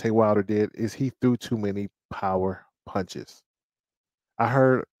Deontay Wilder did is he threw too many power punches. I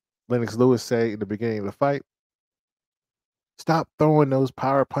heard Lennox Lewis say in the beginning of the fight, stop throwing those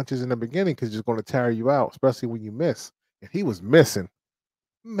power punches in the beginning because it's going to tire you out, especially when you miss. And he was missing.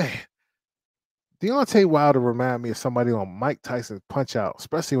 Man, Deontay Wilder reminded me of somebody on Mike Tyson's Punch Out,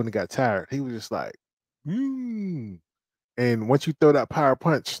 especially when he got tired. He was just like, And once you throw that power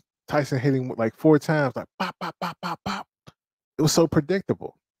punch, Tyson hit him like 4 times, like pop, pop, pop, pop, pop. It was so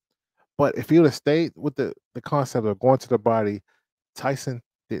predictable. But if he would have stayed with the concept of going to the body, Tyson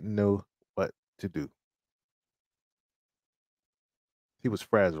didn't know what to do. He was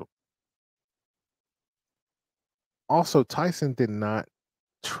fragile. Also, Tyson did not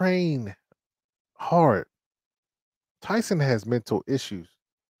train hard. Tyson has mental issues.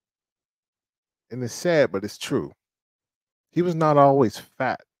 And it's sad, but it's true. He was not always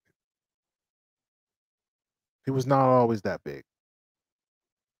fat. He was not always that big.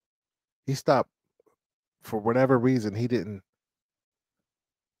 He stopped for whatever reason. He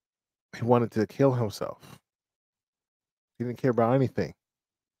wanted to kill himself. He didn't care about anything.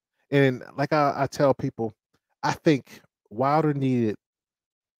 And like I tell people, I think Wilder needed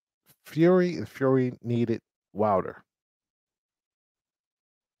Fury and Fury needed Wilder.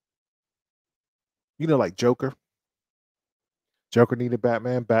 Like Joker. Joker needed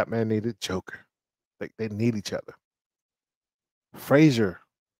Batman. Batman needed Joker. They need each other. Frazier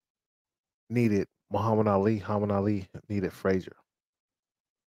needed Muhammad Ali. Muhammad Ali needed Frazier.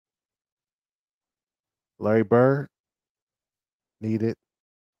 Larry Bird needed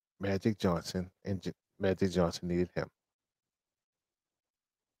Magic Johnson, and Magic Johnson needed him.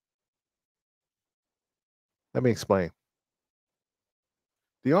 Let me explain.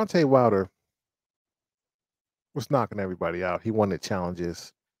 Deontay Wilder was knocking everybody out. He wanted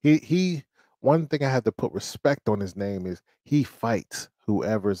challenges. He one thing I have to put respect on his name is he fights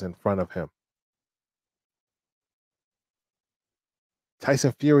whoever's in front of him.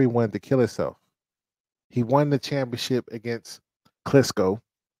 Tyson Fury wanted to kill himself. He won the championship against Klitschko,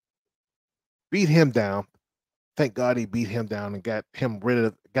 beat him down. Thank God he beat him down and got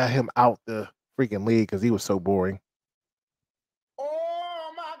him out the freaking league because he was so boring.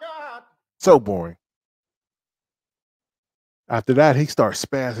 Oh my God. So boring. After that, he starts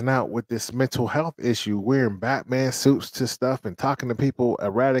spazzing out with this mental health issue, wearing Batman suits to stuff and talking to people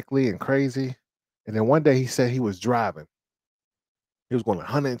erratically and crazy. And then one day he said he was driving. He was going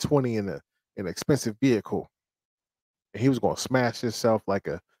 120 in an expensive vehicle. And he was going to smash himself like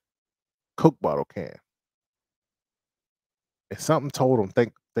a Coke bottle can. And something told him,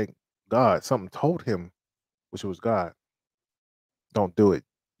 thank God, something told him, which was God, don't do it.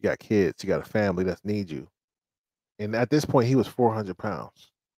 You got kids, you got a family that needs you. And at this point, he was 400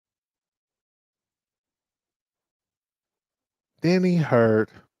 pounds. Then he heard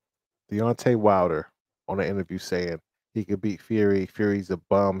Deontay Wilder on an interview saying he could beat Fury. Fury's a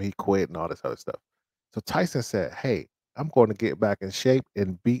bum. He quit and all this other stuff. So Tyson said, hey, I'm going to get back in shape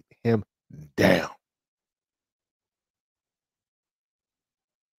and beat him down.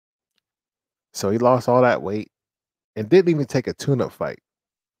 So he lost all that weight and didn't even take a tune-up fight.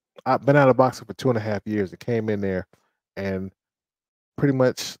 I've been out of boxing for 2.5 years. It came in there and pretty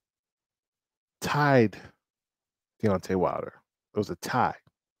much tied Deontay Wilder. It was a tie.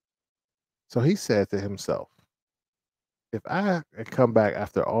 So he said to himself, if I come back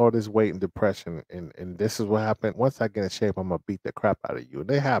after all this weight and depression and this is what happened, once I get in shape, I'm going to beat the crap out of you. And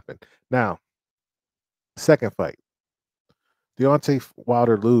they happened. Now, second fight, Deontay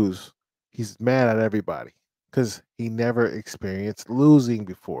Wilder lose. He's mad at everybody because he never experienced losing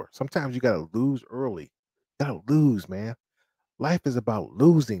before. Sometimes you got to lose early. You got to lose, man. Life is about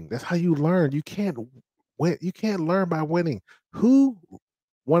losing. That's how you learn. You can't win. You can't learn by winning. Who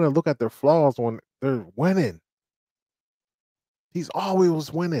want to look at their flaws when they're winning? He's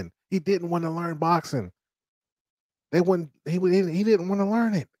always winning. He didn't want to learn boxing. They wouldn't. He didn't want to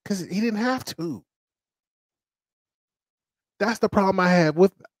learn it because he didn't have to. That's the problem I have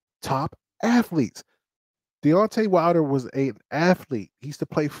with top athletes. Deontay Wilder was an athlete. He used to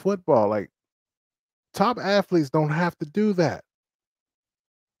play football. Like top athletes don't have to do that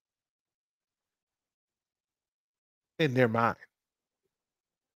in their mind.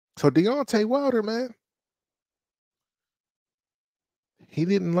 So Deontay Wilder, man, he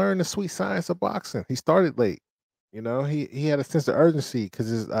didn't learn the sweet science of boxing. He started late. He had a sense of urgency because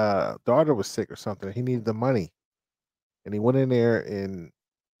his daughter was sick or something. He needed the money, and he went in there and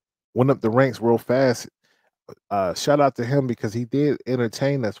went up the ranks real fast. Shout out to him because he did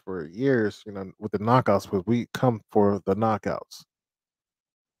entertain us for years, with the knockouts. But we come for the knockouts.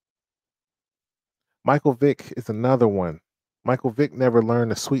 Michael Vick is another one. Michael Vick never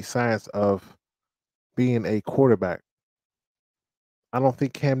learned the sweet science of being a quarterback. I don't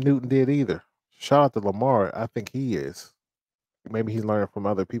think Cam Newton did either. Shout out to Lamar. I think he is. Maybe he's learning from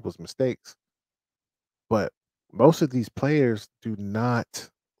other people's mistakes. But most of these players do not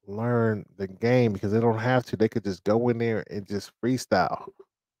learn the game because they don't have to. They could just go in there and just freestyle.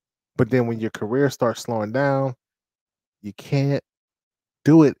 But then when your career starts slowing down, you can't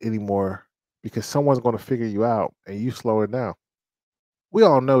do it anymore because someone's going to figure you out and you slow it down. We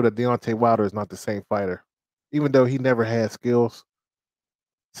all know that Deontay Wilder is not the same fighter. Even though he never had skills,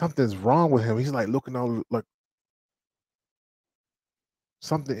 something's wrong with him. He's like looking on like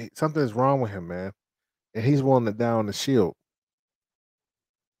something's wrong with him, man. And he's willing to down the shield.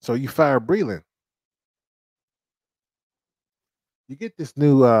 So you fire Breland. You get this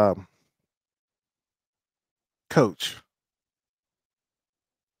new coach,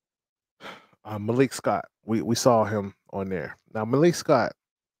 Malik Scott. We saw him on there. Now Malik Scott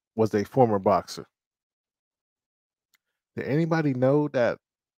was a former boxer. Did anybody know that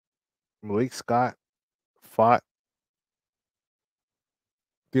Malik Scott fought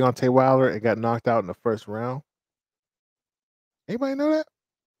Deontay Wilder and got knocked out in the first round? Anybody know that?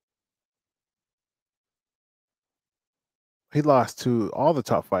 he lost to all the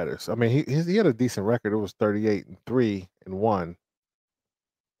top fighters. I mean, he had a decent record. It was 38-3-1.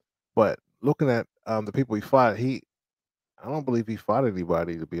 But looking at the people he fought, I don't believe he fought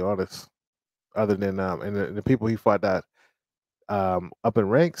anybody, to be honest, other than and the people he fought that up in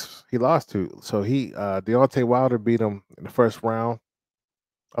ranks, he lost to. So Deontay Wilder beat him in the first round.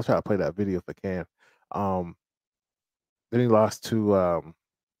 I'll try to play that video if I can. Um, then he lost to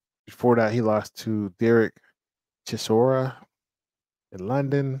before that he lost to Derek Chisora in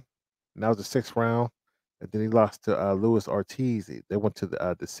London. And that was the sixth round. And then he lost to Luis Ortiz. They went to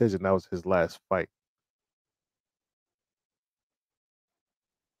the decision. That was his last fight.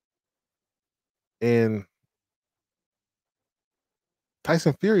 And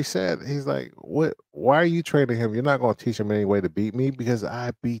Tyson Fury said, he's like, "What? Why are you training him? You're not going to teach him any way to beat me because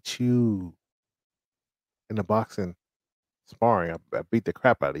I beat you in the boxing sparring. I beat the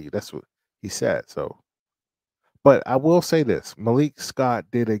crap out of you." That's what he said. So, but I will say this: Malik Scott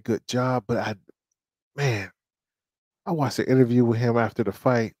did a good job. But man, I watched the interview with him after the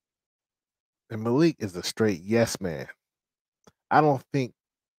fight, and Malik is a straight yes man. I don't think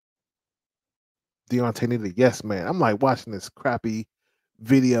Deontay needed a yes man. I'm like watching this crappy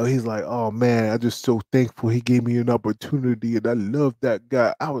video. He's like, "Oh man, I'm just so thankful he gave me an opportunity, and I love that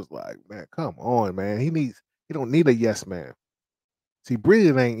guy." I was like, "Man, come on, man. He don't need a yes man." See,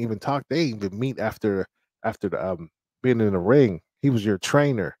 Breeden ain't even talk. They ain't even meet after the being in the ring. He was your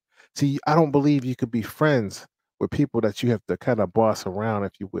trainer. See, I don't believe you could be friends with people that you have to kind of boss around,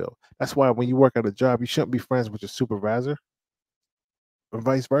 if you will. That's why when you work at a job, you shouldn't be friends with your supervisor, or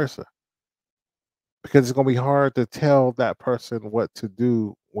vice versa, because it's gonna be hard to tell that person what to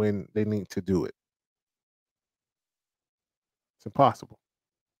do when they need to do it. It's impossible.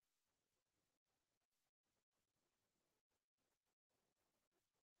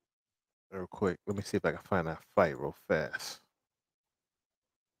 Real quick, let me see if I can find that fight real fast.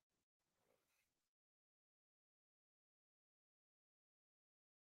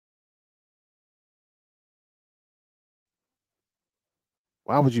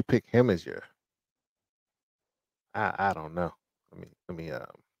 Why would you pick him as your? I don't know. Let me see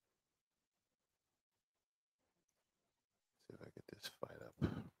if I get this fight up.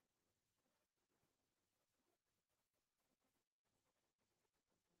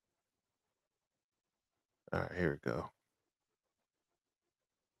 All right, here we go.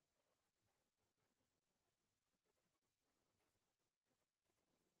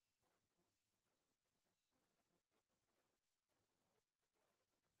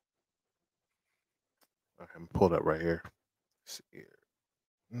 All right, I'm pulled up right here. Let's see here.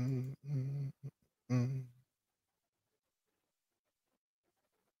 Mm, mm, mm.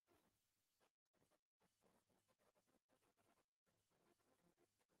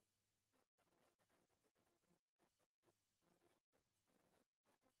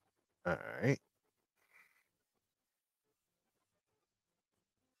 All right,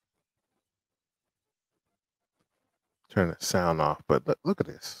 turn the sound off. But look at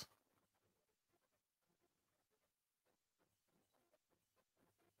this.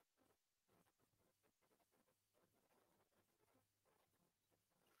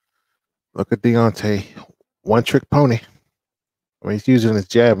 Look at Deontay, one trick pony. I mean, he's using his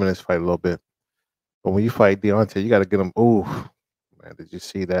jab in this fight a little bit. But when you fight Deontay, you got to get him. Ooh, man, did you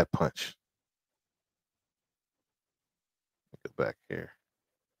see that punch? Go back here.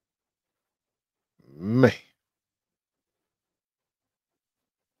 Man.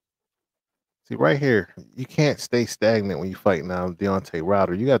 See, right here, you can't stay stagnant when you fight now Deontay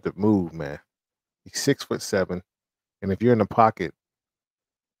Wilder. You got to move, man. He's 6'7", and if you're in the pocket,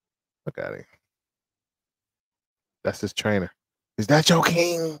 look at him. That's his trainer. Is that your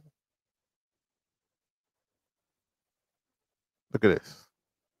king? Look at this.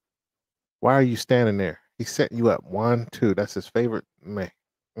 Why are you standing there? He's setting you up. 1, 2. That's his favorite. Man.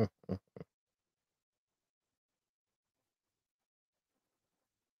 Mm, mm.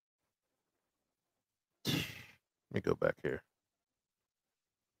 Let me go back here.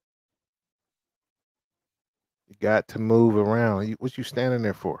 You got to move around. What you standing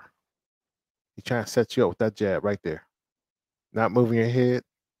there for? He trying to set you up with that jab right there. Not moving your head.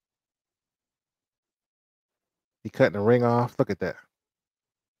 He cutting the ring off. Look at that.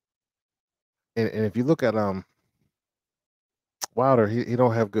 And if you look at Wilder, he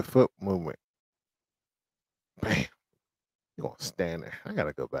don't have good foot movement. Bam. You gonna stand there. I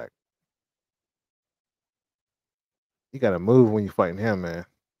gotta go back. You gotta move when you fighting him, man.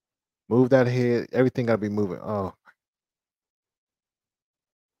 Move that head. Everything gotta be moving. Oh,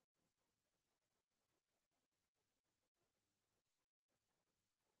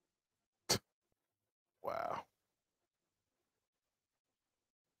 wow.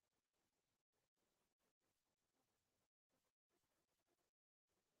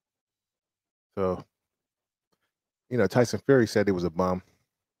 So, Tyson Fury said he was a bum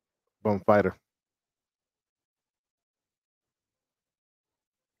fighter.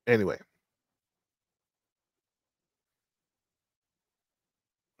 Anyway,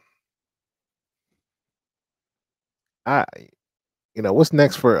 I what's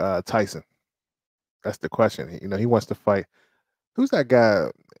next for Tyson? That's the question. He wants to fight. Who's that guy?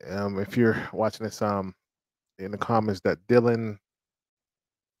 If you're watching this, in the comments, that Dylan,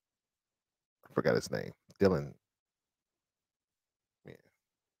 I forgot his name. Dylan. Yeah,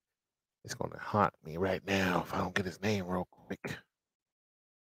 it's gonna haunt me right now if I don't get his name real quick.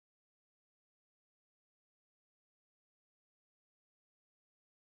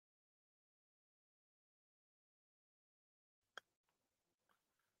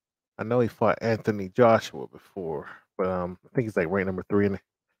 I know he fought Anthony Joshua before, but I think he's like ranked number 3 in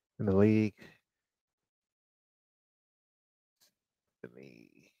the league. Anthony.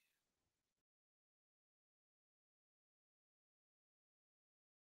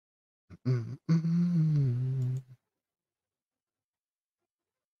 Mm.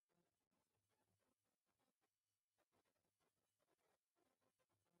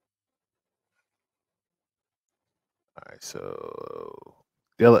 All right, so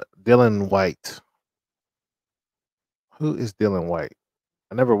Dylan White. Who is Dylan White?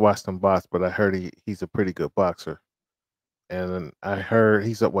 I never watched him box, but I heard he's a pretty good boxer. And I heard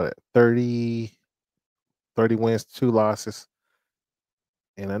he's up what, 30 wins, 2 losses.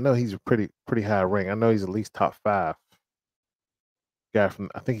 And I know he's a pretty high rank. I know he's at least top 5. Guy from,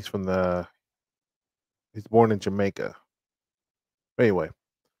 I think he's born in Jamaica. But anyway,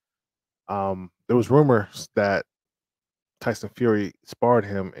 there was rumors that Tyson Fury sparred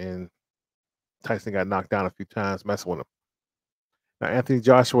him and Tyson got knocked down a few times messing with him. Now Anthony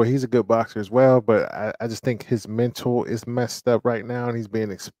Joshua, he's a good boxer as well, but I just think his mental is messed up right now and he's being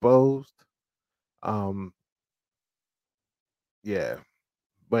exposed. Um, yeah.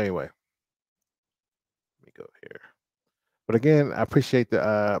 But anyway, let me go here. But again, I appreciate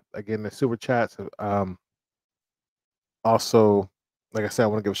the super chats. Also, like I said, I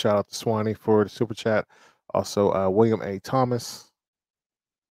want to give a shout out to Swanee for the super chat. Also, William A. Thomas,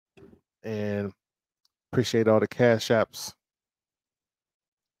 and appreciate all the cash apps.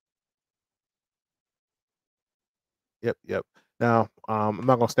 Yep. Now, I'm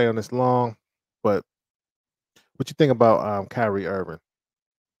not gonna stay on this long, but what you think about Kyrie Irving?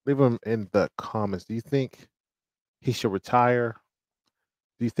 Leave him in the comments. Do you think he should retire?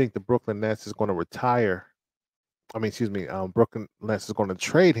 Do you think the Brooklyn Nets is going to retire? I mean, excuse me, Brooklyn Nets is going to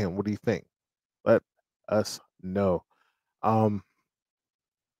trade him. What do you think? Let us know. Um,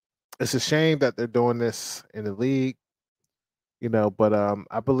 it's a shame that they're doing this in the league, but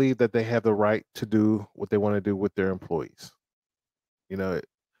I believe that they have the right to do what they want to do with their employees. You know,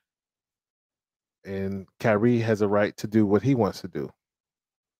 and Kyrie has a right to do what he wants to do.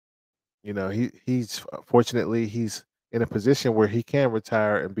 He's fortunately he's in a position where he can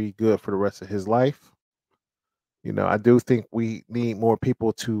retire and be good for the rest of his life. I do think we need more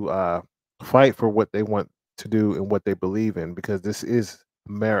people to fight for what they want to do and what they believe in, because this is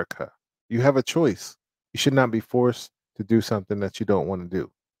America. You have a choice. You should not be forced to do something that you don't want to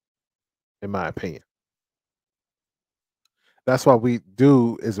do, in my opinion. That's why we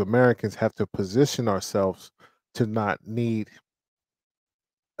do, as Americans, have to position ourselves to not need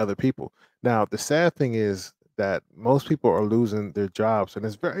other people. Now, the sad thing is that most people are losing their jobs, and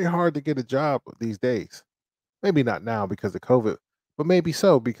it's very hard to get a job these days. Maybe not now because of COVID, but maybe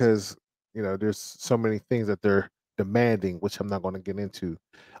so because there's so many things that they're demanding, which I'm not going to get into.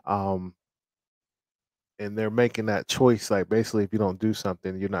 Um, and they're making that choice, like basically, if you don't do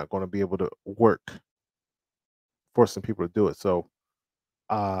something, you're not going to be able to work, forcing people to do it. So,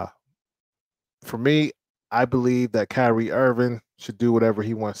 uh, for me, I believe that Kyrie Irving should do whatever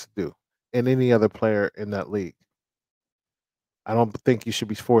he wants to do, and any other player in that league. I don't think you should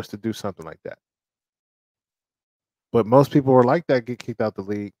be forced to do something like that. But most people are like that, get kicked out the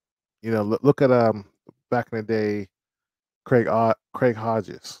league. Look at back in the day, Craig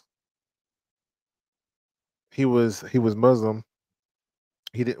Hodges. He was Muslim.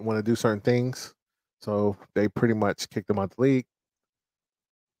 He didn't want to do certain things, so they pretty much kicked him out the league.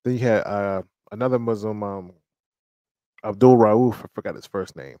 Then you had another Muslim, Abdul Rauf. I forgot his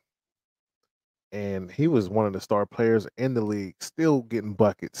first name, and he was one of the star players in the league, still getting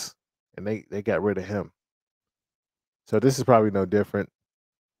buckets, and they got rid of him. So this is probably no different,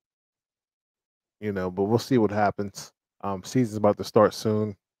 but we'll see what happens. Season's about to start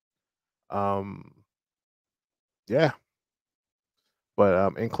soon. Um, yeah,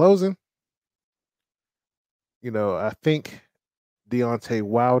 but in closing, I think Deontay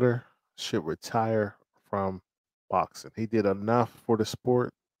Wilder should retire from boxing. He did enough for the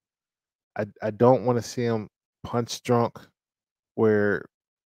sport. I don't want to see him punch drunk where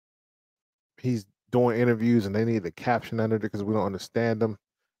he's doing interviews and they need a caption under it because we don't understand him.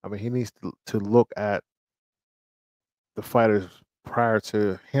 I mean, he needs to look at the fighters prior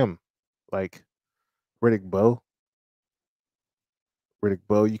to him, like Riddick Bowe. Riddick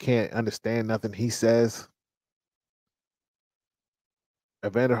Bowe, you can't understand nothing he says.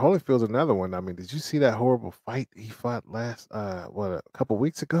 Evander Holyfield's another one. I mean, did you see that horrible fight he fought last a couple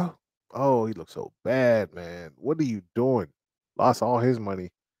weeks ago? Oh, he looked so bad, man. What are you doing? Lost all his money.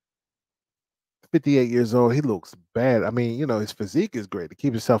 58 years old. He looks bad. I mean, his physique is great to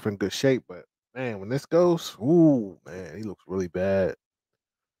keep himself in good shape, but man, when this goes, ooh, man, he looks really bad.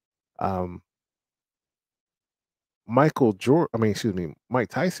 Um, Mike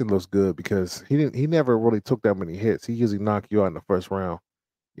Tyson looks good because he never really took that many hits. He usually knock you out in the first round.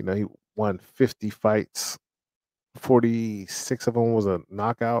 He won 50 fights. 46 of them was a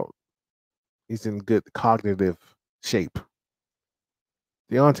knockout. He's in good cognitive shape.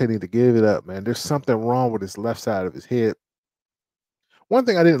 Deontay need to give it up, man. There's something wrong with his left side of his head. One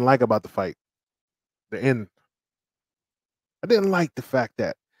thing I didn't like about the fight, the end, I didn't like the fact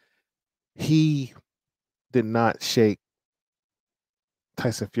that he did not shake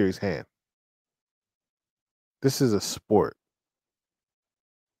Tyson Fury's hand. This is a sport.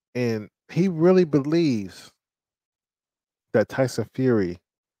 And he really believes that Tyson Fury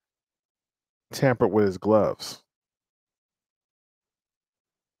tampered with his gloves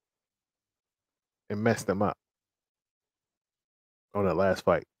and messed him up on that last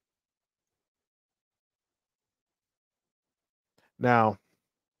fight. Now,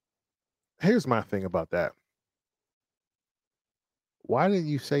 here's my thing about that. Why didn't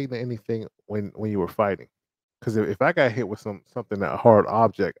you say anything when you were fighting? Because if I got hit with something a hard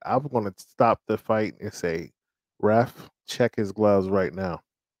object, I'm going to stop the fight and say, "Ref, check his gloves right now."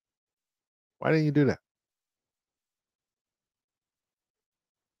 Why didn't you do that?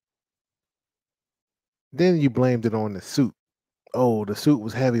 Then you blamed it on the suit. Oh, the suit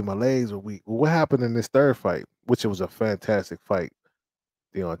was heavy, my legs were weak. Well, what happened in this third fight, which it was a fantastic fight?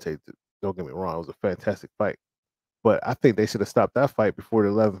 Deontay, don't get me wrong, it was a fantastic fight. But I think they should have stopped that fight before the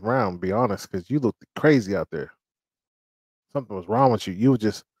 11th round, to be honest, because you looked crazy out there. Something was wrong with you. You were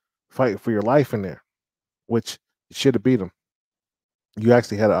just fighting for your life in there, which you should have beat him. You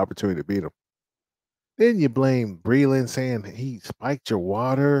actually had an opportunity to beat him. Then you blame Breland saying he spiked your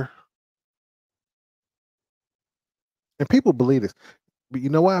water. And people believe this. But you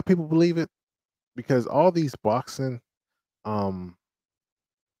know why people believe it? Because all these boxing um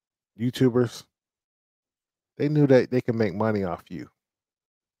YouTubers, they knew that they could make money off you,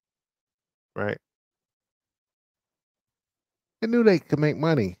 right? They knew they could make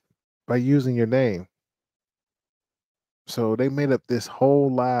money by using your name. So they made up this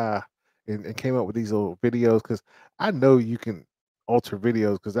whole lie and came up with these little videos because I know you can alter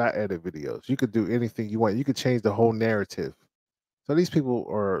videos because I edit videos. You could do anything you want. You could change the whole narrative. So these people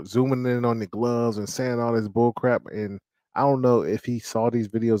are zooming in on the gloves and saying all this bull crap. And I don't know if he saw these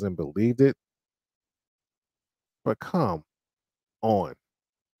videos and believed it, but come on.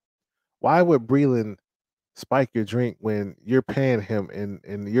 Why would Breland spike your drink when you're paying him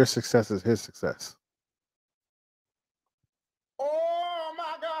and your success is his success? Oh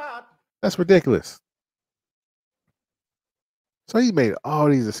my God. That's ridiculous. So he made all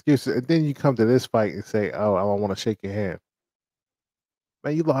these excuses, and then you come to this fight and say, "Oh, I don't want to shake your hand."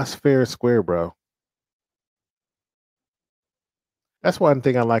 Man, you lost fair and square, bro. That's one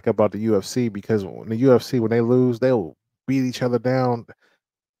thing I like about the UFC because when the UFC, when they lose, they'll beat each other down,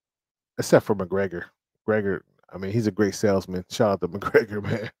 except for McGregor. McGregor, I mean, he's a great salesman. Shout out to McGregor,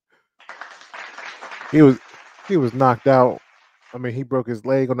 man. He was he was knocked out. I mean, he broke his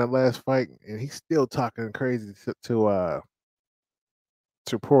leg on that last fight, and he's still talking crazy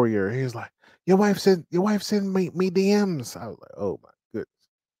to Poirier. He was like, your wife sent me DMs." I was like, "Oh my goodness."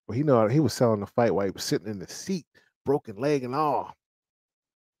 Well, he was selling the fight while he was sitting in the seat, broken leg and all.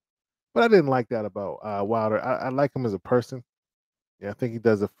 But I didn't like that about Wilder. I like him as a person. Yeah, I think he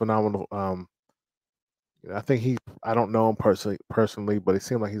does a phenomenal. I think I don't know him personally, but it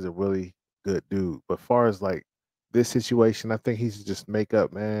seemed like he's a really good dude. But far as like this situation, I think he's just make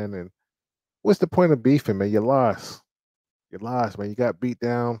up, man. And what's the point of beefing, man? You lost. You lost, man. You got beat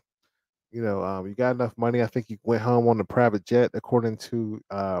down. You got enough money. I think you went home on a private jet, according to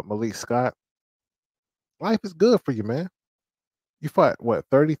Malik Scott. Life is good for you, man. You fought what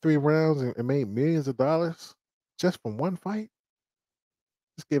 33 rounds and made millions of dollars just from one fight.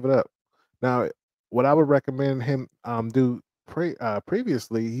 Just give it up. Now, what I would recommend him do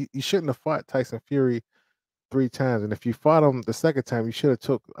previously, he shouldn't have fought Tyson Fury 3 times, and if you fought him the second time, you should have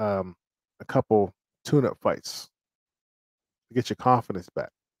took, a couple tune-up fights to get your confidence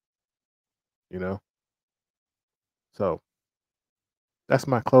back, you know? So, that's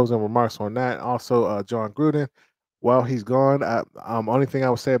my closing remarks on that. Also, Jon Gruden, while he's gone, only thing I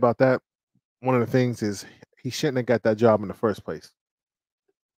would say about that, one of the things is he shouldn't have got that job in the first place.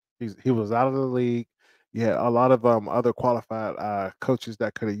 He was out of the league. You had a lot of, other qualified, coaches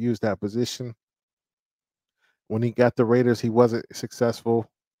that coulda used that position. When he got the Raiders, he wasn't successful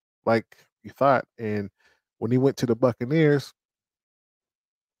like you thought, and when he went to the Buccaneers,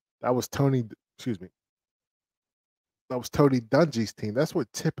 that was excuse me, that was Tony Dungy's team. That's what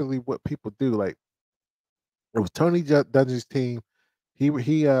people do. Like it was Dungy's team.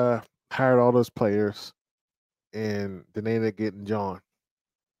 He hired all those players, and then they ended up getting John.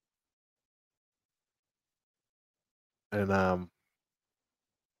 And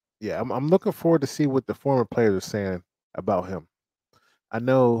yeah, I'm looking forward to see what the former players are saying about him. I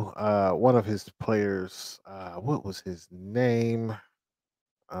know one of his players. What was his name?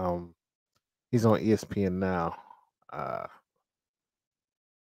 Um, he's on ESPN now. Uh,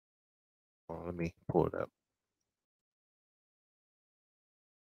 let me pull it up.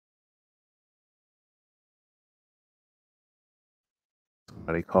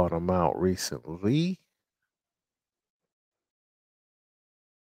 Somebody called him out recently.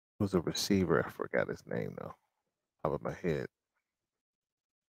 It was a receiver. I forgot his name though. Top of my head.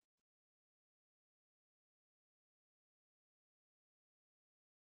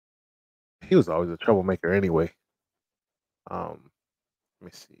 He was always a troublemaker anyway. Let me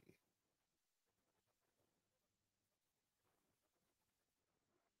see.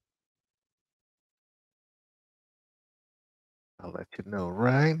 I'll let you know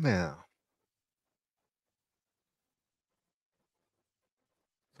right now.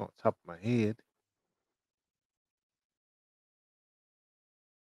 It's on top of my head.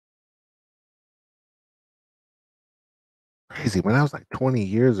 Crazy, man. That was like 20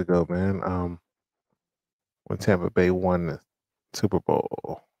 years ago, man. When Tampa Bay won the Super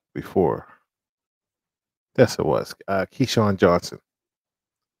Bowl before. Yes, it was. Keyshawn Johnson.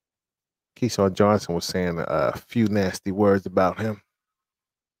 Keyshawn Johnson was saying a few nasty words about him.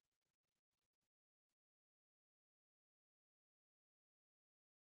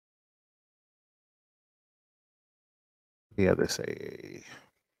 Yeah, they say.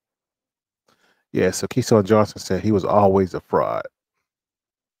 Yeah, so Keyshawn Johnson said he was always a fraud.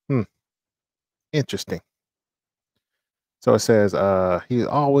 Interesting. So it says he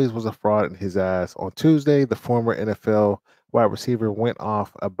always was a fraud in his eyes. On Tuesday, the former NFL wide receiver went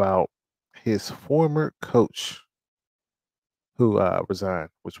off about his former coach who resigned,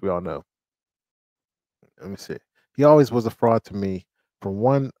 which we all know. Let me see. He always was a fraud to me.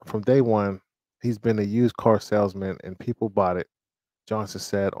 From day one, he's been a used car salesman and people bought it, Johnson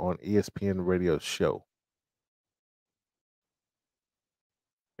said on ESPN radio show.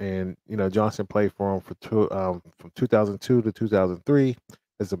 And Johnson played for him from 2002 to 2003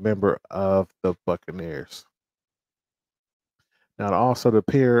 as a member of the Buccaneers. Now, also the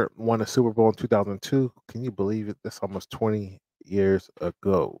pair won a Super Bowl in 2002. Can you believe it? That's almost 20 years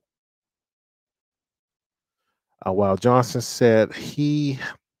ago. While Johnson said he's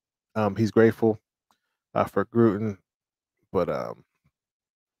grateful for Gruden, but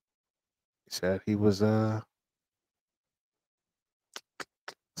he said he was a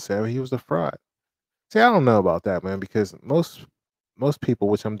fraud. See, I don't know about that, man, because most people,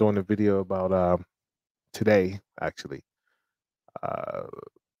 which I'm doing a video about today, actually, uh,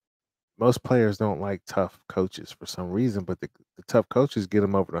 most players don't like tough coaches for some reason, but the tough coaches get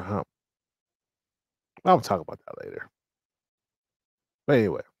them over the hump. I'll talk about that later. But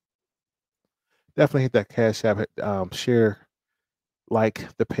anyway, definitely hit that Cash App, share, like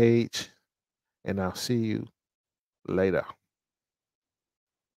the page, and I'll see you later.